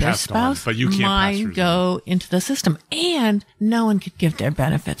benefits go to their spouse, but you can't mine go into the system. And no one could give their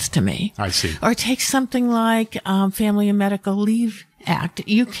benefits to me. I see. Or take something like Family and Medical Leave Act.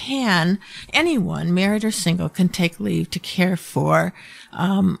 Anyone, married or single, can take leave to care for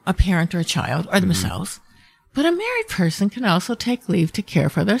a parent or a child or themselves. But a married person can also take leave to care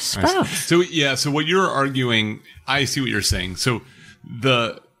for their spouse. So what you're arguing, I see what you're saying. So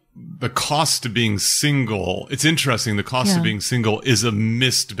the cost of being single, it's interesting. The cost of being single is a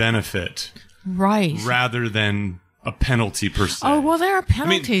missed benefit. Right. Rather than a penalty per se. Oh, well, there are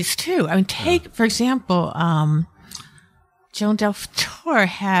penalties too. I mean, take, for example, Joan Delphtor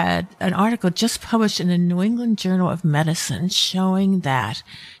had an article just published in the New England Journal of Medicine showing that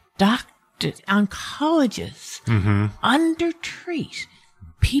oncologists undertreat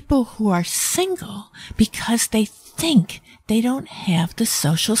people who are single because they think they don't have the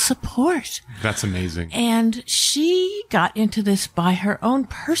social support. That's amazing. And she got into this by her own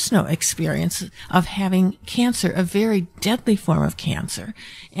personal experience of having cancer, a very deadly form of cancer.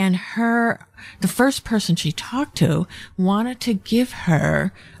 And the first person she talked to wanted to give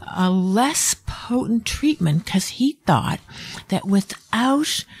her a less potent treatment because he thought that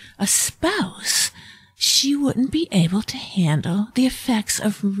without a spouse, she wouldn't be able to handle the effects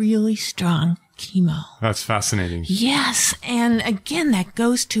of really strong chemo. That's fascinating. Yes. And again, that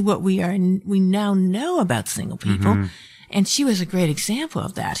goes to what we now know about single people. And she was a great example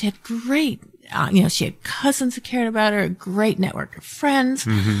of that. She had great, she had cousins who cared about her, a great network of friends.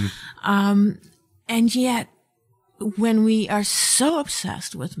 And yet, when we are so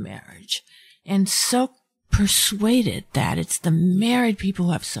obsessed with marriage and so persuaded that it's the married people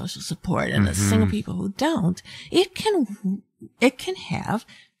who have social support and the single people who don't, it can have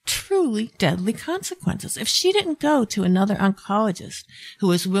truly deadly consequences. If she didn't go to another oncologist who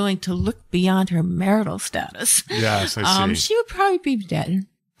was willing to look beyond her marital status, yes, I see. She would probably be dead.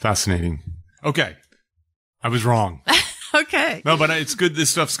 Fascinating. Okay. I was wrong. Okay. No, but it's good.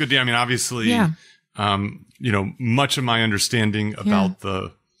 This stuff's good. I mean, obviously, much of my understanding about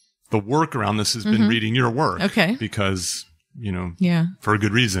the work around this has been reading your work. Okay. Because, for a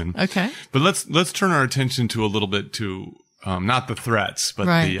good reason. Okay. But let's turn our attention to a little bit to, not the threats,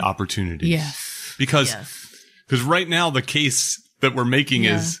 but the opportunities. Yes. Because right now the case that we're making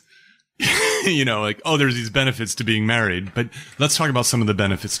is, there's these benefits to being married, but let's talk about some of the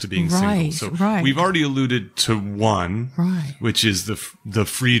benefits to being single. So we've already alluded to one, which is the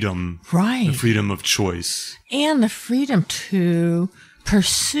freedom, the freedom of choice. And the freedom to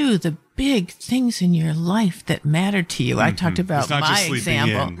pursue the big things in your life that matter to you. I talked about my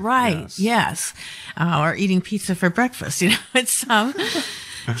example. Right. Yes. Or eating pizza for breakfast. It's, it's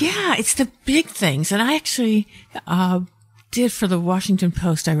the big things. And I actually, did for the Washington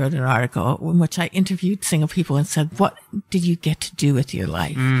Post, I wrote an article in which I interviewed single people and said, what did you get to do with your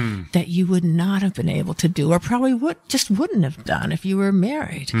life that you would not have been able to do or probably wouldn't have done if you were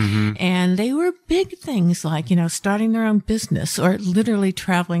married? And they were big things like, starting their own business or literally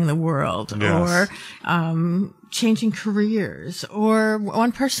traveling the world or changing careers. Or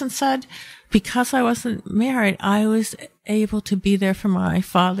one person said, because I wasn't married, I was able to be there for my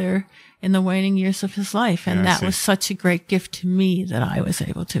father in the waning years of his life. And that was such a great gift to me that I was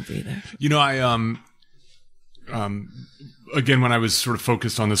able to be there. Again, when I was sort of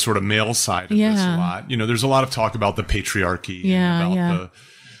focused on the sort of male side of this a lot, there's a lot of talk about the patriarchy and about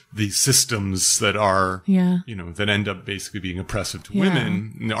the systems that are, that end up basically being oppressive to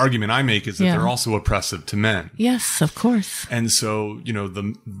women. And the argument I make is that they're also oppressive to men. Yes, of course. And so,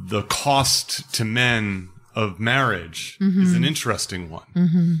 the cost to men of marriage is an interesting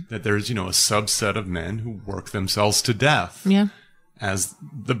one. That there's, a subset of men who work themselves to death as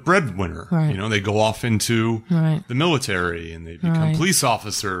the breadwinner. They go off into the military and they become police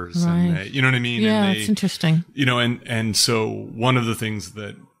officers and they, you know what I mean? Yeah, and it's interesting. And so one of the things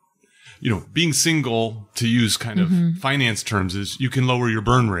that, being single, to use kind of finance terms, is you can lower your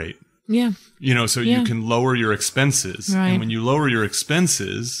burn rate. Yeah. You can lower your expenses. And when you lower your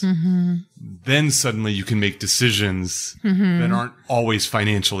expenses, then suddenly you can make decisions that aren't always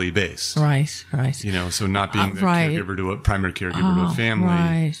financially based. Right. So not being the caregiver to a primary caregiver to a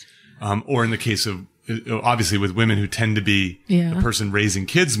family. Or in the case of, obviously with women who tend to be the person raising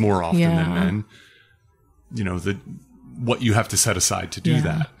kids more often than men, what you have to set aside to do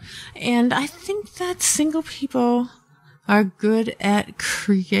that. And I think that single people are good at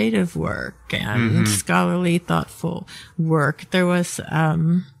creative work and scholarly, thoughtful work. There was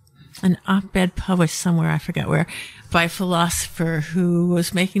an op-ed published somewhere, I forget where, by a philosopher who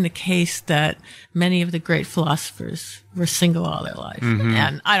was making the case that many of the great philosophers were single all their life.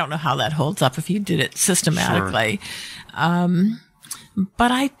 And I don't know how that holds up if you did it systematically.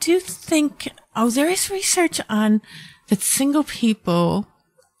 But I do think, there is research on that single people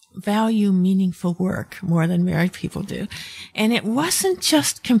value meaningful work more than married people do. And it wasn't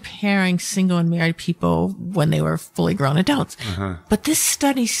just comparing single and married people when they were fully grown adults, but this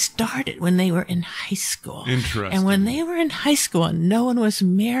study started when they were in high school. Interesting. And when they were in high school and no one was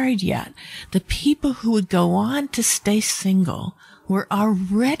married yet, the people who would go on to stay single were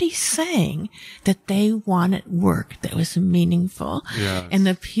already saying that they wanted work that was meaningful. Yes. And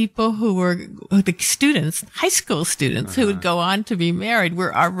the people who were the students, high school students who would go on to be married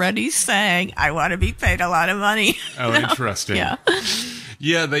were already saying, I want to be paid a lot of money. Oh, interesting. Yeah.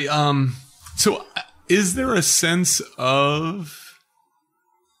 Yeah. They, so is there a sense of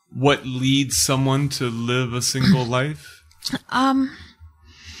what leads someone to live a single life? I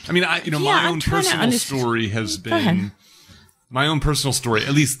mean, my own personal story has been, my own personal story,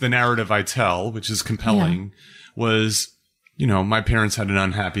 at least the narrative I tell, which is compelling, was, my parents had an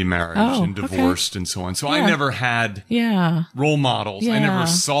unhappy marriage and divorced and so on. So I never had role models. I never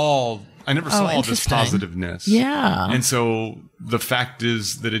saw this positiveness. Yeah. And so the fact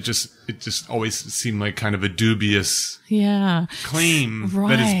is that it just always seemed like kind of a dubious claim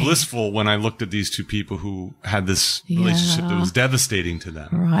that is blissful when I looked at these two people who had this relationship that was devastating to them.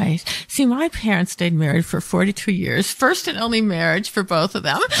 Right. See, my parents stayed married for 42 years. First and only marriage for both of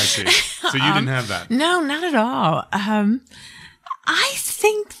them. I see. So you didn't have that? No, not at all. I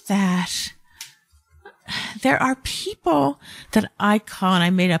think that there are people that I call, and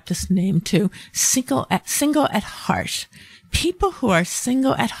I made up this name too, single at heart. People who are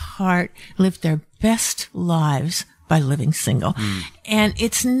single at heart live their best lives by living single. And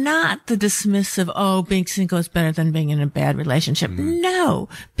it's not the dismissive, being single is better than being in a bad relationship. No,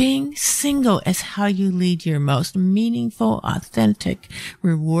 being single is how you lead your most meaningful, authentic,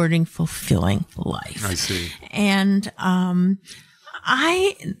 rewarding, fulfilling life. I see. And,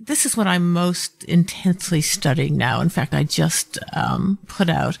 this is what I'm most intensely studying now. In fact, I just put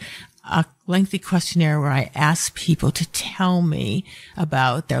out a lengthy questionnaire where I ask people to tell me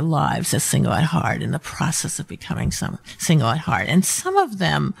about their lives as single at heart in the process of becoming single at heart. And some of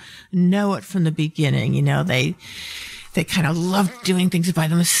them know it from the beginning. They kind of loved doing things by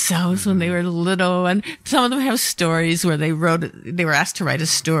themselves when they were little. And some of them have stories where they were asked to write a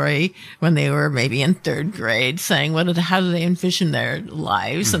story when they were maybe in third grade saying, how do they envision their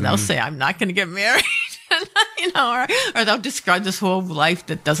lives? And they'll say, I'm not going to get married. Or they'll describe this whole life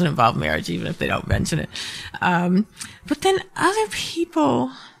that doesn't involve marriage, even if they don't mention it. But then other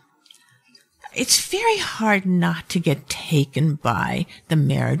people, it's very hard not to get taken by the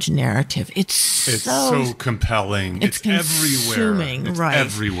marriage narrative. It's so compelling. It's everywhere. It's right.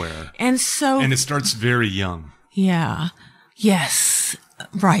 everywhere. And it starts very young. Yeah. Yes.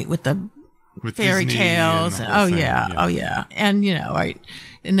 Right. With fairy Disney tales. And Oh yeah. And right.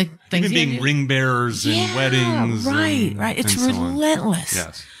 And the things even being ring bearers and weddings. Right. It's relentless.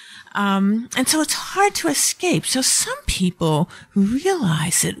 Yes. And so it's hard to escape. So some people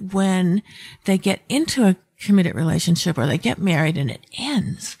realize it when they get into a committed relationship or they get married and it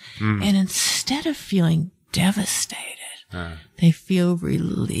ends. And instead of feeling devastated, they feel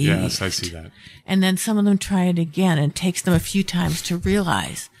relieved. Yes, I see that. And then some of them try it again and it takes them a few times to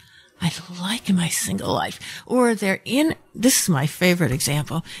realize, I like my single life. Or this is my favorite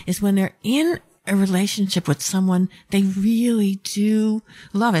example, is when they're in a relationship with someone they really do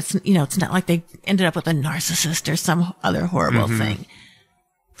love. It's not like they ended up with a narcissist or some other horrible thing,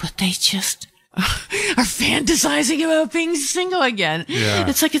 but they just are fantasizing about being single again. Yeah.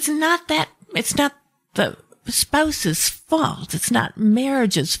 It's like, it's not the spouse's fault. It's not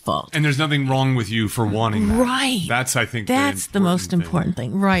marriage's fault. And there's nothing wrong with you for wanting that. Right. That's, I think, that's the most important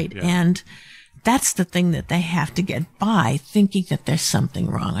thing. Right. Yeah. And that's the thing that they have to get by, thinking that there's something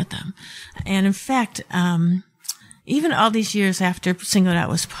wrong with them. And in fact, even all these years after Singled Out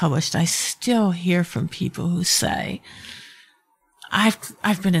was published, I still hear from people who say,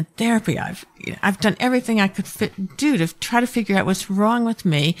 I've been in therapy. I've done everything I could do to try to figure out what's wrong with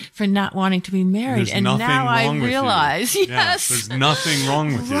me for not wanting to be married. There's and now I realize, yes, there's nothing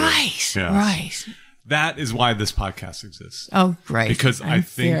wrong with you. Right, right. That is why this podcast exists. Oh, great. Because I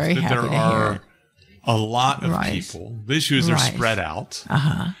think that there are a lot of people. The issues are spread out.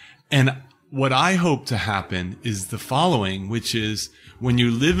 And what I hope to happen is the following, which is when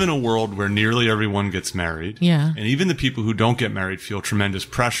you live in a world where nearly everyone gets married, and even the people who don't get married feel tremendous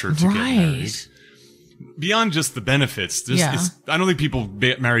pressure to get married. Beyond just the benefits, I don't think people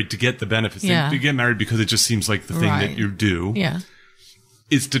get married to get the benefits. They get married because it just seems like the thing that you do. Yeah.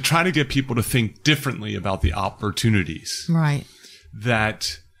 Is to try to get people to think differently about the opportunities. Right.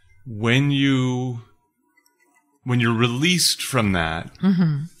 That when you're released from that,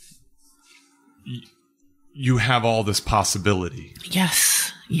 you have all this possibility.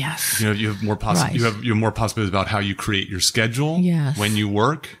 Yes. Yes. You have more you have more possibilities about how you create your schedule. Yes. When you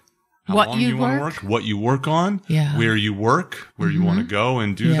work. How long you want to work, what you work on, where you work, where you want to go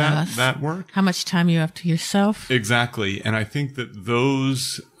and do that work. How much time you have to yourself. Exactly. And I think that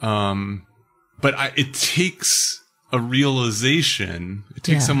those, it takes a realization. It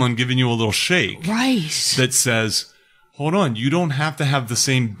takes someone giving you a little shake. Right. That says, hold on, you don't have to have the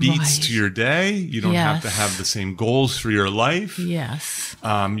same beats to your day. You don't have to have the same goals for your life. Yes.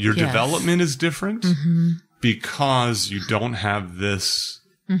 Your development is different because you don't have this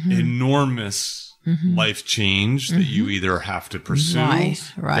enormous life change that you either have to pursue,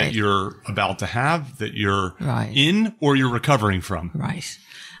 that you're about to have, that you're in, or you're recovering from. Right.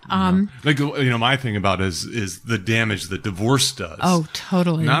 My thing about it is the damage that divorce does. Oh,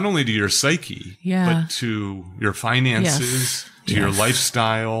 totally. Not only to your psyche, but to your finances, to your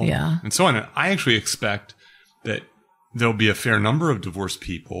lifestyle, and so on. And I actually expect that there'll be a fair number of divorced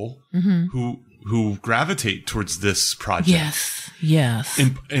people who gravitate towards this project. Yes.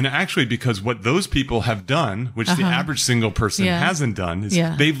 And actually, because what those people have done, which the average single person hasn't done, is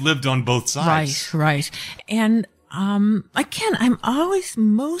they've lived on both sides. Right. And again, I'm always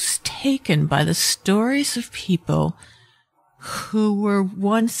most taken by the stories of people who were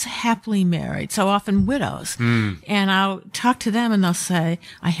once happily married, so often widows. And I'll talk to them and they'll say,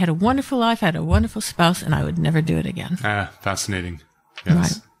 I had a wonderful life, I had a wonderful spouse, and I would never do it again. Fascinating. Yes.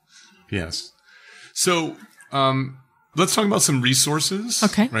 Right. Yes. So, let's talk about some resources.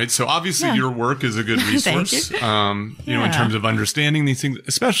 Okay. Right. So obviously your work is a good resource, Thank you. In terms of understanding these things,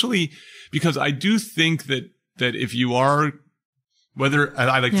 especially because I do think that if you are, whether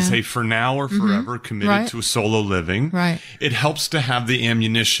I like to say for now or forever, committed to a solo living, it helps to have the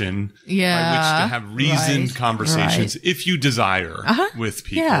ammunition by which to have reasoned conversations if you desire with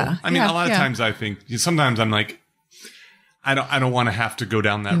people. I mean, a lot of times I think, sometimes I'm like, I don't want to have to go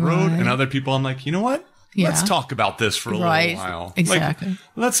down that road. And other people, I'm like, you know what? Let's talk about this for a little while. Exactly. Like,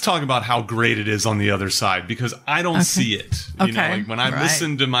 let's talk about how great it is on the other side, because I don't see it. You know, like when I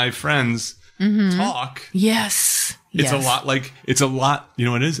listen to my friends talk. It's a lot, you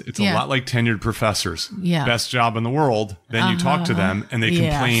know what it is? It's a lot like tenured professors. Best job in the world. Then you talk to them and they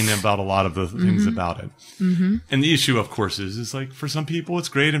complain about a lot of the things about it. And the issue, of course, is like for some people it's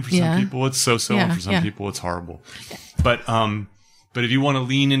great and for some people it's so-so and for some people it's horrible. But if you want to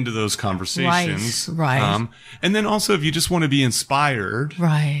lean into those conversations, and then also if you just want to be inspired,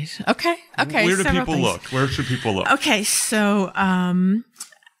 Okay. Where do people look? Where should people look? Okay, so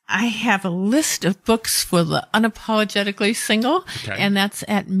I have a list of books for the unapologetically single, and that's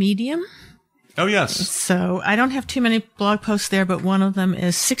at Medium. Oh, yes. So I don't have too many blog posts there, but one of them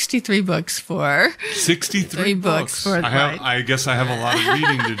is 63 books for 63 books. For I guess I have a lot of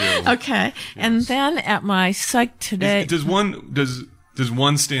reading to do. Okay. Yes. And then at my site today, does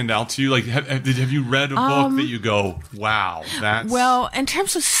one stand out to you? Like, have you read a book that you go, wow, that's... Well, in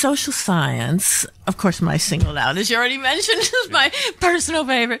terms of social science, of course, my singled out, as you already mentioned, is my personal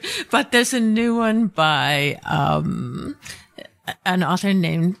favorite. But there's a new one by an author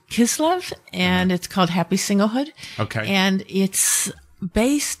named Kislev, and it's called Happy Singlehood. Okay. And it's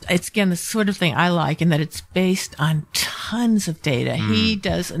again, the sort of thing I like in that it's based on tons of data. He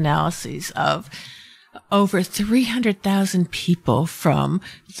does analyses of over 300,000 people from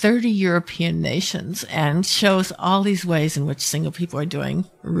 30 European nations and shows all these ways in which single people are doing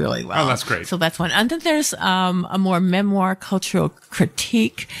really well. Oh, that's great. So that's one. And then there's a more memoir cultural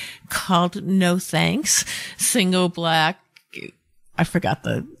critique called No Thanks, Single Black. I forgot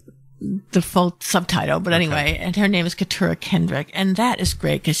the full subtitle, but anyway, and her name is Keturah Kendrick, and that is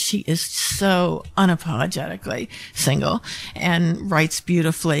great because she is so unapologetically single and writes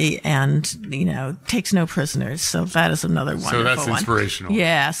beautifully and, takes no prisoners. So that is another wonderful one. So that's inspirational.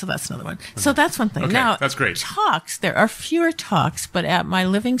 Yeah, so that's another one. So that's one thing. Okay, now, that's great. Talks, there are fewer talks, but at my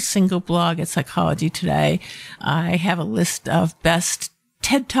Living Single blog at Psychology Today, I have a list of best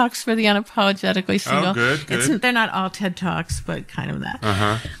TED Talks for the unapologetically single. Oh, good. They're not all TED Talks, but kind of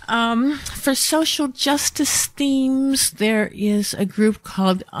that. For social justice themes, there is a group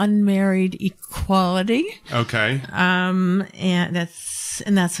called Unmarried Equality. Okay. And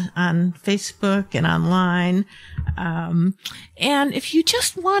that's on Facebook and online. And if you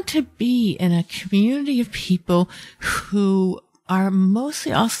just want to be in a community of people who are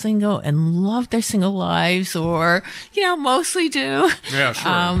mostly all single and love their single lives, or, mostly do. Yeah,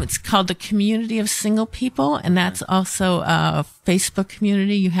 sure. It's called the Community of Single People, and that's also a Facebook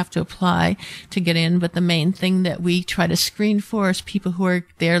community. You have to apply to get in, but the main thing that we try to screen for is people who are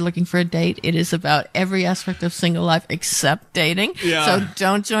there looking for a date. It is about every aspect of single life except dating. Yeah. So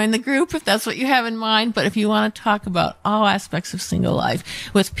don't join the group if that's what you have in mind, but if you want to talk about all aspects of single life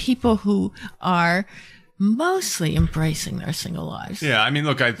with people who are mostly embracing their single lives. Yeah, I mean,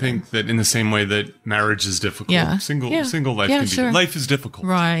 look, I think that in the same way that marriage is difficult, single life can be. Life is difficult.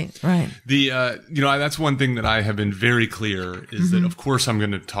 Right. The that's one thing that I have been very clear is that, of course, I'm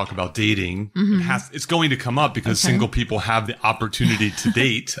going to talk about dating. It's going to come up because single people have the opportunity to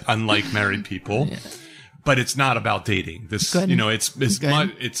date, unlike married people. Yeah. But it's not about dating. This,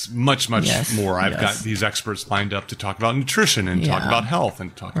 it's much more. I've got these experts lined up to talk about nutrition and talk about health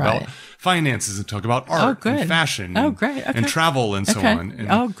and talk about finances and talk about art and fashion and travel and so on. And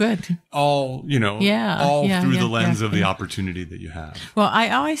all through the lens of the opportunity that you have. Well, I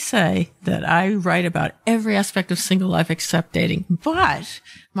always say that I write about every aspect of single life except dating, but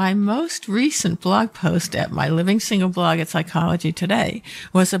my most recent blog post at my Living Single blog at Psychology Today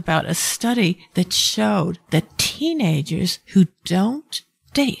was about a study that showed that teenagers who don't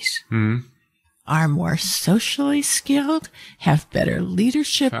date are more socially skilled, have better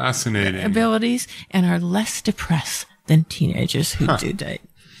leadership abilities, and are less depressed than teenagers who do date.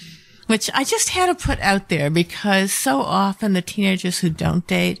 Which I just had to put out there because so often the teenagers who don't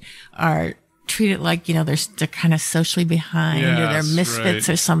date are treated like, they're kind of socially behind or they're misfits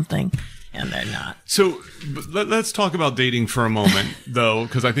or something, and they're not. So let's talk about dating for a moment, though,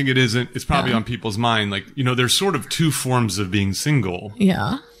 because I think it's probably on people's mind. Like, there's sort of two forms of being single.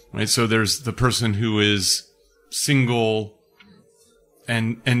 Yeah. Right. So there's the person who is single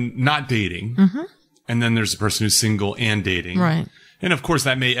and not dating. And then there's the person who's single and dating. Right. And of course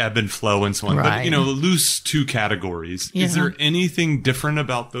that may ebb and flow and so on. Right. But, loose two categories. Yeah. Is there anything different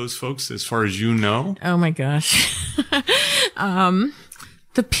about those folks as far as you know? Oh my gosh.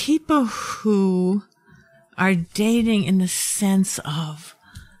 The people who are dating in the sense of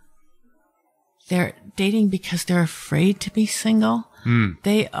they're dating because they're afraid to be single.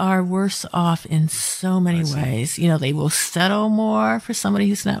 They are worse off in so many ways. They will settle more for somebody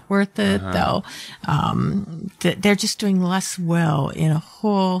who's not worth it. They'll, they're just doing less well in a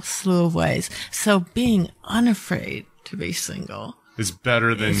whole slew of ways. So being unafraid to be single is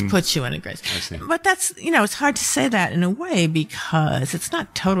better than puts you in a grace. But that's, it's hard to say that in a way because it's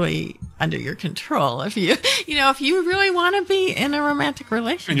not totally under your control. If you really want to be in a romantic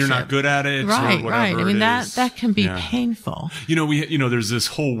relationship and you're not good at it, right. I mean, that can be painful. There's this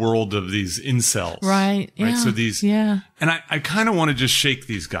whole world of these incels. Right. Yeah. So these, and I kind of want to just shake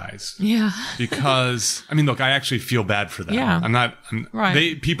these guys. Yeah. Because, I mean, look, I actually feel bad for them. Yeah.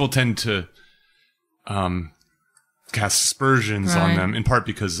 People tend to, cast aspersions on them, in part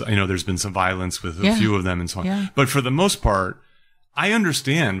because there's been some violence with a few of them and so on. Yeah. But for the most part, I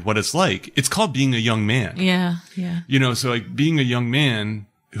understand what it's like. It's called being a young man. Yeah. So like being a young man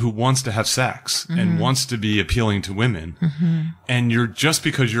who wants to have sex and wants to be appealing to women, and you're just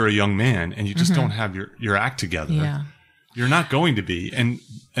because you're a young man and you just don't have your act together, you're not going to be. And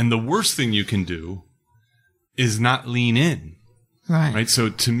the worst thing you can do is not lean in. Right. So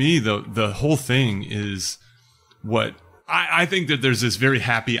to me, the whole thing is what I think that there's this very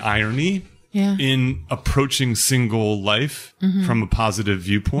happy irony in approaching single life from a positive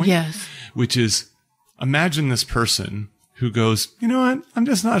viewpoint. Yes. Which is, imagine this person who goes, you know what? I'm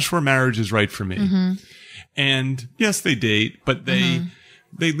just not sure marriage is right for me. And yes, they date, but they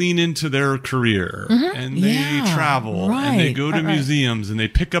lean into their career and they travel and they go to museums and they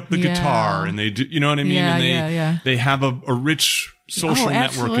pick up the guitar and they do, you know what I mean? And they have a rich social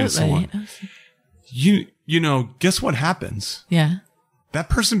network and so on. Guess what happens? Yeah. That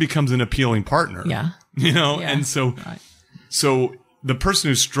person becomes an appealing partner. Yeah. And so the person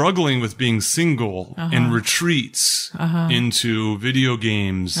who's struggling with being single and retreats into video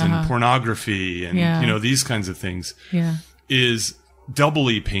games and pornography and, these kinds of things is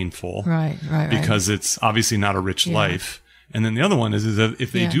doubly painful. Right. Because it's obviously not a rich life. And then the other one is that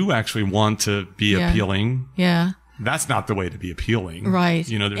if they do actually want to be appealing. Yeah. That's not the way to be appealing. Right.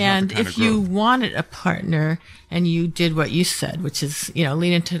 There's and not the kind if of you wanted a partner and you did what you said, which is,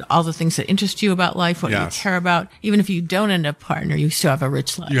 lean into all the things that interest you about life, what you care about, even if you don't end up a partner, you still have a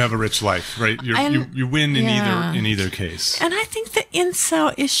rich life. You have a rich life, right? You win in either case. And I think the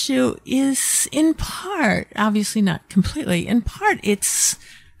incel issue is in part, obviously not completely, in part it's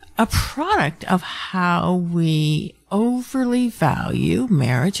a product of how we overly value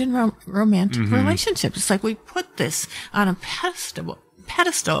marriage and romantic relationships. It's like we put this on a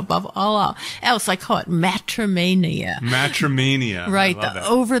pedestal above all else. I call it matrimania. Right. The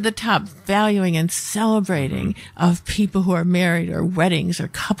over-the-top valuing and celebrating of people who are married or weddings or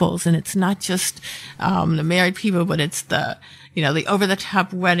couples. And it's not just the married people, but it's the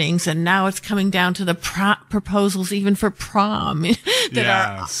over-the-top weddings, and now it's coming down to the proposals even for prom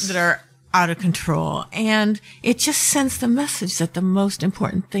that are out of control. And it just sends the message that the most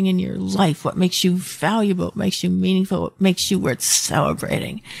important thing in your life, what makes you valuable, what makes you meaningful, what makes you worth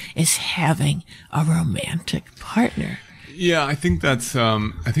celebrating, is having a romantic partner. Yeah, I think that's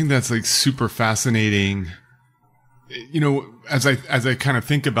like super fascinating. You know, as I kind of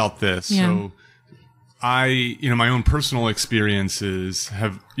think about this, so my own personal experiences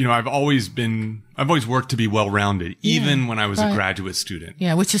have, I've always worked to be well-rounded, even when I was a graduate student.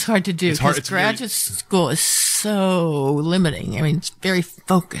 Yeah, which is hard to do because graduate school is so limiting. I mean, it's very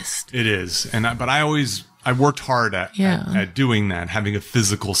focused. It is. But I worked hard at doing that, having a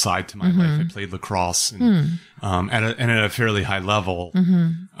physical side to my life. I played lacrosse and at a fairly high level.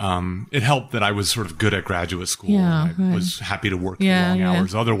 It helped that I was sort of good at graduate school. I was happy to work long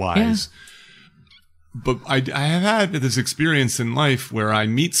hours otherwise. But I have had this experience in life where I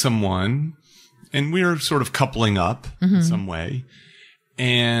meet someone and we're sort of coupling up in some way.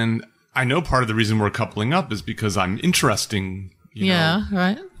 And I know part of the reason we're coupling up is because I'm interesting,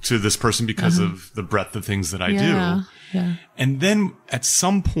 to this person because of the breadth of things that I do. Yeah. And then at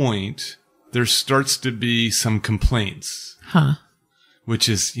some point, there starts to be some complaints. Which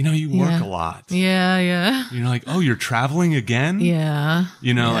is, you work a lot. Yeah. You're like, oh, you're traveling again? Yeah.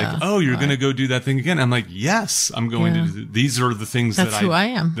 Like, oh, you're going to go do that thing again. I'm like, yes, I'm going to do. These are the things That's who I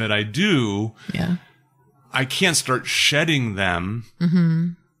am. That I do. Yeah. I can't start shedding them.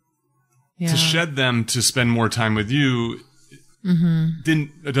 To shed them to spend more time with you.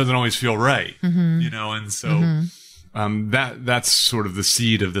 It doesn't always feel right. And so, that's sort of the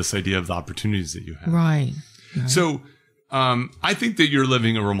seed of this idea of the opportunities that you have. Right. So, I think that you're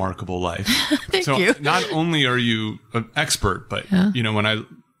living a remarkable life. Thank you. Not only are you an expert, but when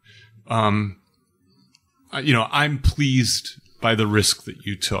I'm pleased by the risk that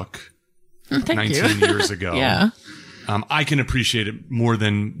you took 19 years ago. I can appreciate it more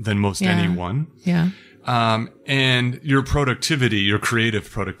than most anyone. And your productivity, your creative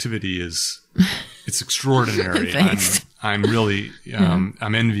productivity it's extraordinary. Thanks. I'm really,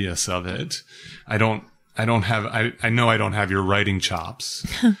 I'm envious of it. I know I don't have your writing chops.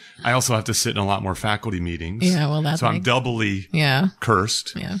 I also have to sit in a lot more faculty meetings. So I'm doubly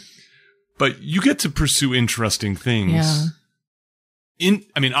cursed. But you get to pursue interesting things.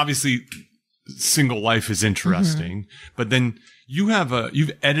 Obviously single life is interesting, but then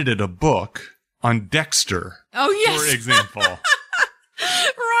you've edited a book on Dexter. Oh, yes. For example.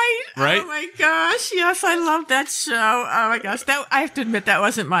 Right? Oh my gosh. Yes, I love that show. Oh my gosh. I have to admit that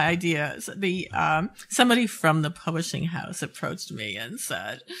wasn't my idea. Somebody from the publishing house approached me and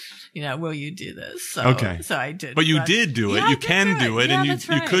said, will you do this? So I did. But you did do it. You can do it and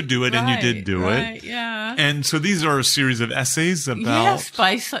you could do it and you did do it. Yeah. And so these are a series of essays about.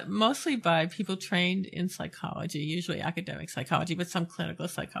 Yes, mostly by people trained in psychology, usually academic psychology, but some clinical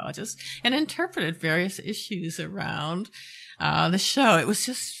psychologists, and interpreted various issues around the show. It was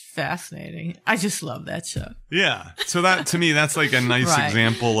just fascinating. I just love that show. Yeah. So that, to me, that's like a nice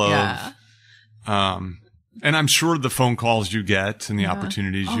example of, and I'm sure the phone calls you get and the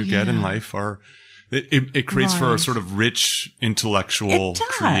opportunities you get in life it creates for a sort of rich, intellectual,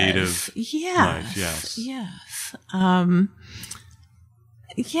 creative life. Yes.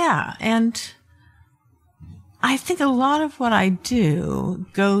 And I think a lot of what I do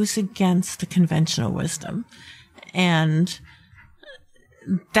goes against the conventional wisdom. And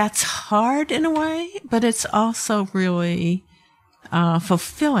that's hard in a way, but it's also really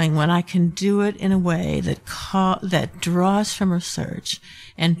fulfilling when I can do it in a way that draws from research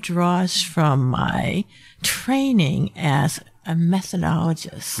and draws from my training as a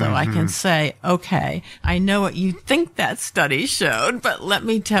methodologist. So I can say, okay, I know what you think that study showed, but let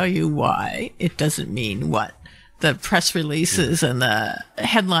me tell you why it doesn't mean what the press releases and the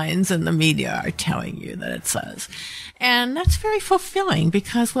headlines and the media are telling you that it says. And that's very fulfilling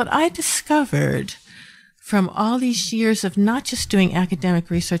because what I discovered from all these years of not just doing academic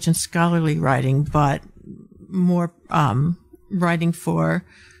research and scholarly writing, but more writing for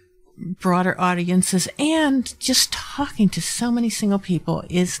broader audiences and just talking to so many single people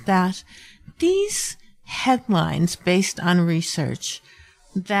is that these headlines based on research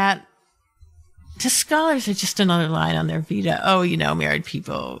that to scholars are just another line on their vita. Oh, married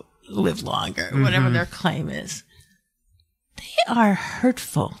people live longer, whatever their claim is. They are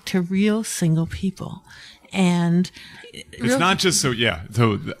hurtful to real single people. And it's not just so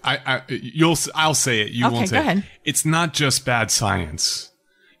I'll say it. You won't say go ahead. It. It's not just bad science.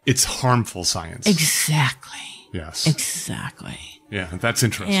 It's harmful science. Exactly. Yes. Exactly. Yeah, that's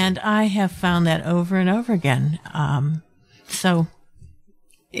interesting. And I have found that over and over again. So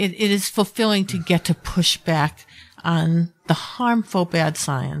it is fulfilling to get to push back on the harmful bad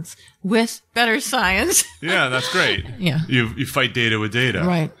science with better science. Yeah, that's great. Yeah. You fight data with data.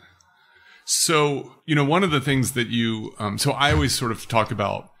 Right. So, one of the things that so I always sort of talk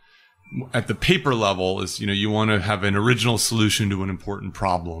about at the paper level is, you want to have an original solution to an important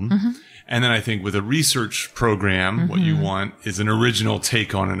problem. Mm-hmm. And then I think with a research program, what you want is an original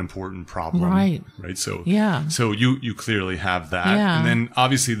take on an important problem. Right. Right. So, yeah. So you clearly have that. Yeah. And then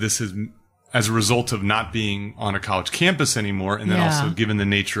obviously this is as a result of not being on a college campus anymore. And then also given the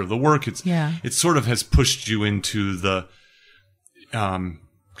nature of the work, it sort of has pushed you into the,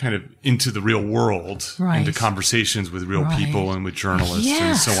 kind of into the real world, into conversations with real people and with journalists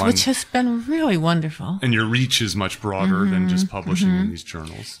and so on. Which has been really wonderful. And your reach is much broader than just publishing in these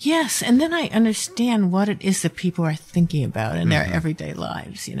journals. Yes. And then I understand what it is that people are thinking about in their everyday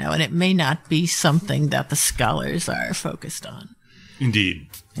lives, and it may not be something that the scholars are focused on. Indeed.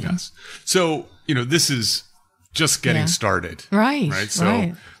 Yes. So, this is just getting started. Right. Right.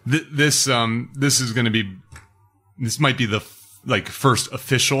 So this is going to be, this might be the first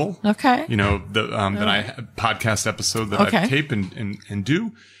official, that I podcast episode that I tape and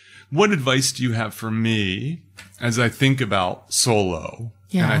do. What advice do you have for me as I think about solo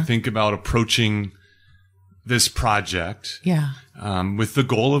and I think about approaching this project with the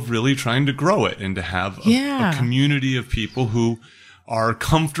goal of really trying to grow it and to have a community of people who are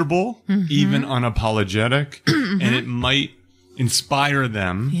comfortable, even unapologetic, and it might inspire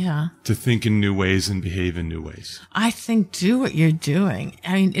them to think in new ways and behave in new ways? I think do what you're doing.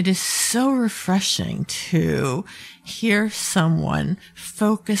 I mean, it is so refreshing to hear someone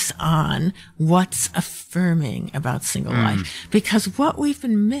focus on what's affirming about single life. Because what we've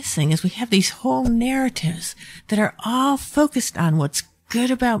been missing is we have these whole narratives that are all focused on what's good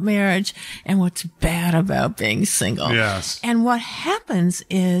about marriage and what's bad about being single. Yes. And what happens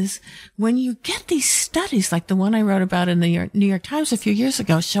is when you get these studies like the one I wrote about in the New York Times a few years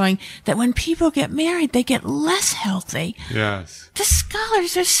ago showing that when people get married, they get less healthy. Yes. The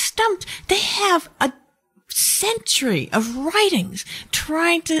scholars are stumped. They have a century of writings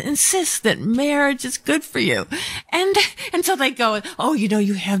trying to insist that marriage is good for you. And so they go, oh,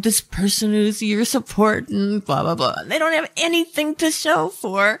 you have this person who's your support and blah, blah, blah. They don't have anything to show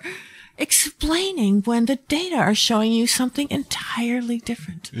for explaining when the data are showing you something entirely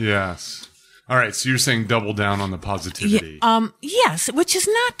different. Yes. All right. So you're saying double down on the positivity. Yes, which is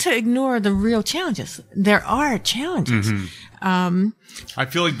not to ignore the real challenges. There are challenges. I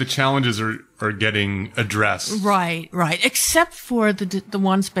feel like the challenges are getting addressed. Right. Except for the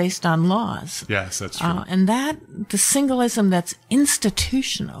ones based on laws. Yes, that's true. And the singleism that's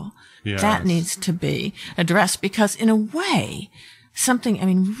institutional, that needs to be addressed because in a way,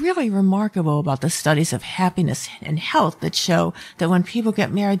 something, really remarkable about the studies of happiness and health that show that when people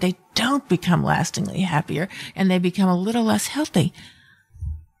get married, they don't become lastingly happier and they become a little less healthy.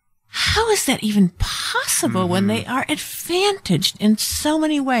 How is that even possible when they are advantaged in so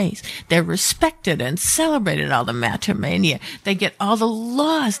many ways? They're respected and celebrated, all the matrimony. They get all the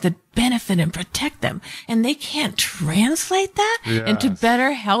laws that benefit and protect them. And they can't translate that into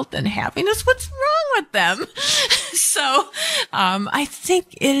better health and happiness. What's wrong with them? So, I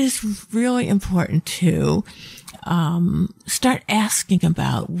think it is really important to start asking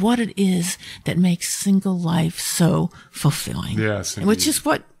about what it is that makes single life so fulfilling. Yes, indeed. Which is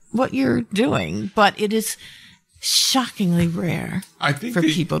what you're doing, but it is shockingly rare for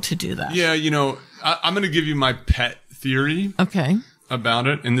people to do that. Yeah, I'm going to give you my pet theory about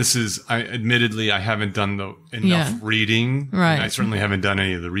it. And this is, admittedly, I haven't done enough reading. Right. And I certainly haven't done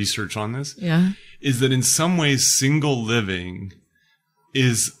any of the research on this. Yeah. Is that in some ways single living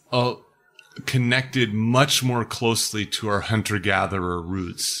is connected much more closely to our hunter-gatherer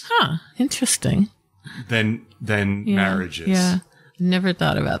roots. Huh. Interesting. Than marriages. Yeah. Never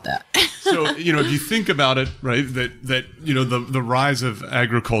thought about that. So, if you think about it, right, that the rise of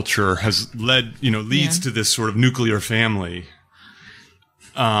agriculture has leads to this sort of nuclear family.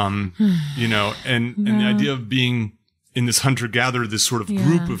 And the idea of being in this hunter-gatherer, this sort of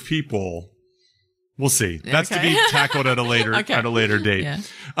group of people. We'll see. That's to be tackled at a later date.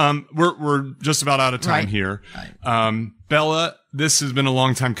 Yeah. We're just about out of time here. Right. Bella, this has been a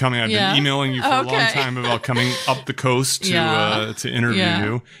long time coming. I've been emailing you for a long time about coming up the coast to interview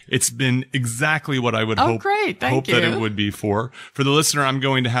you. It's been exactly what I would hope that it would be for. For the listener, I'm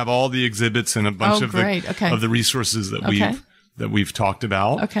going to have all the exhibits and a bunch of the resources that we've talked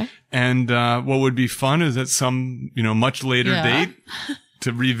about. Okay. And what would be fun is at some much later date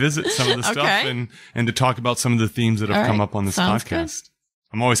to revisit some of the stuff and to talk about some of the themes that have come up on this podcast. Good.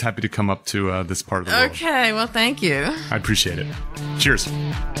 I'm always happy to come up to this part of the world. Okay, well, thank you. I appreciate it. Cheers.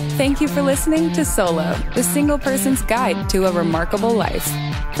 Thank you for listening to Solo, the single person's guide to a remarkable life.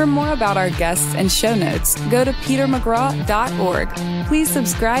 For more about our guests and show notes, go to petermcgraw.org. Please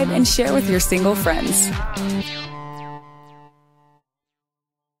subscribe and share with your single friends.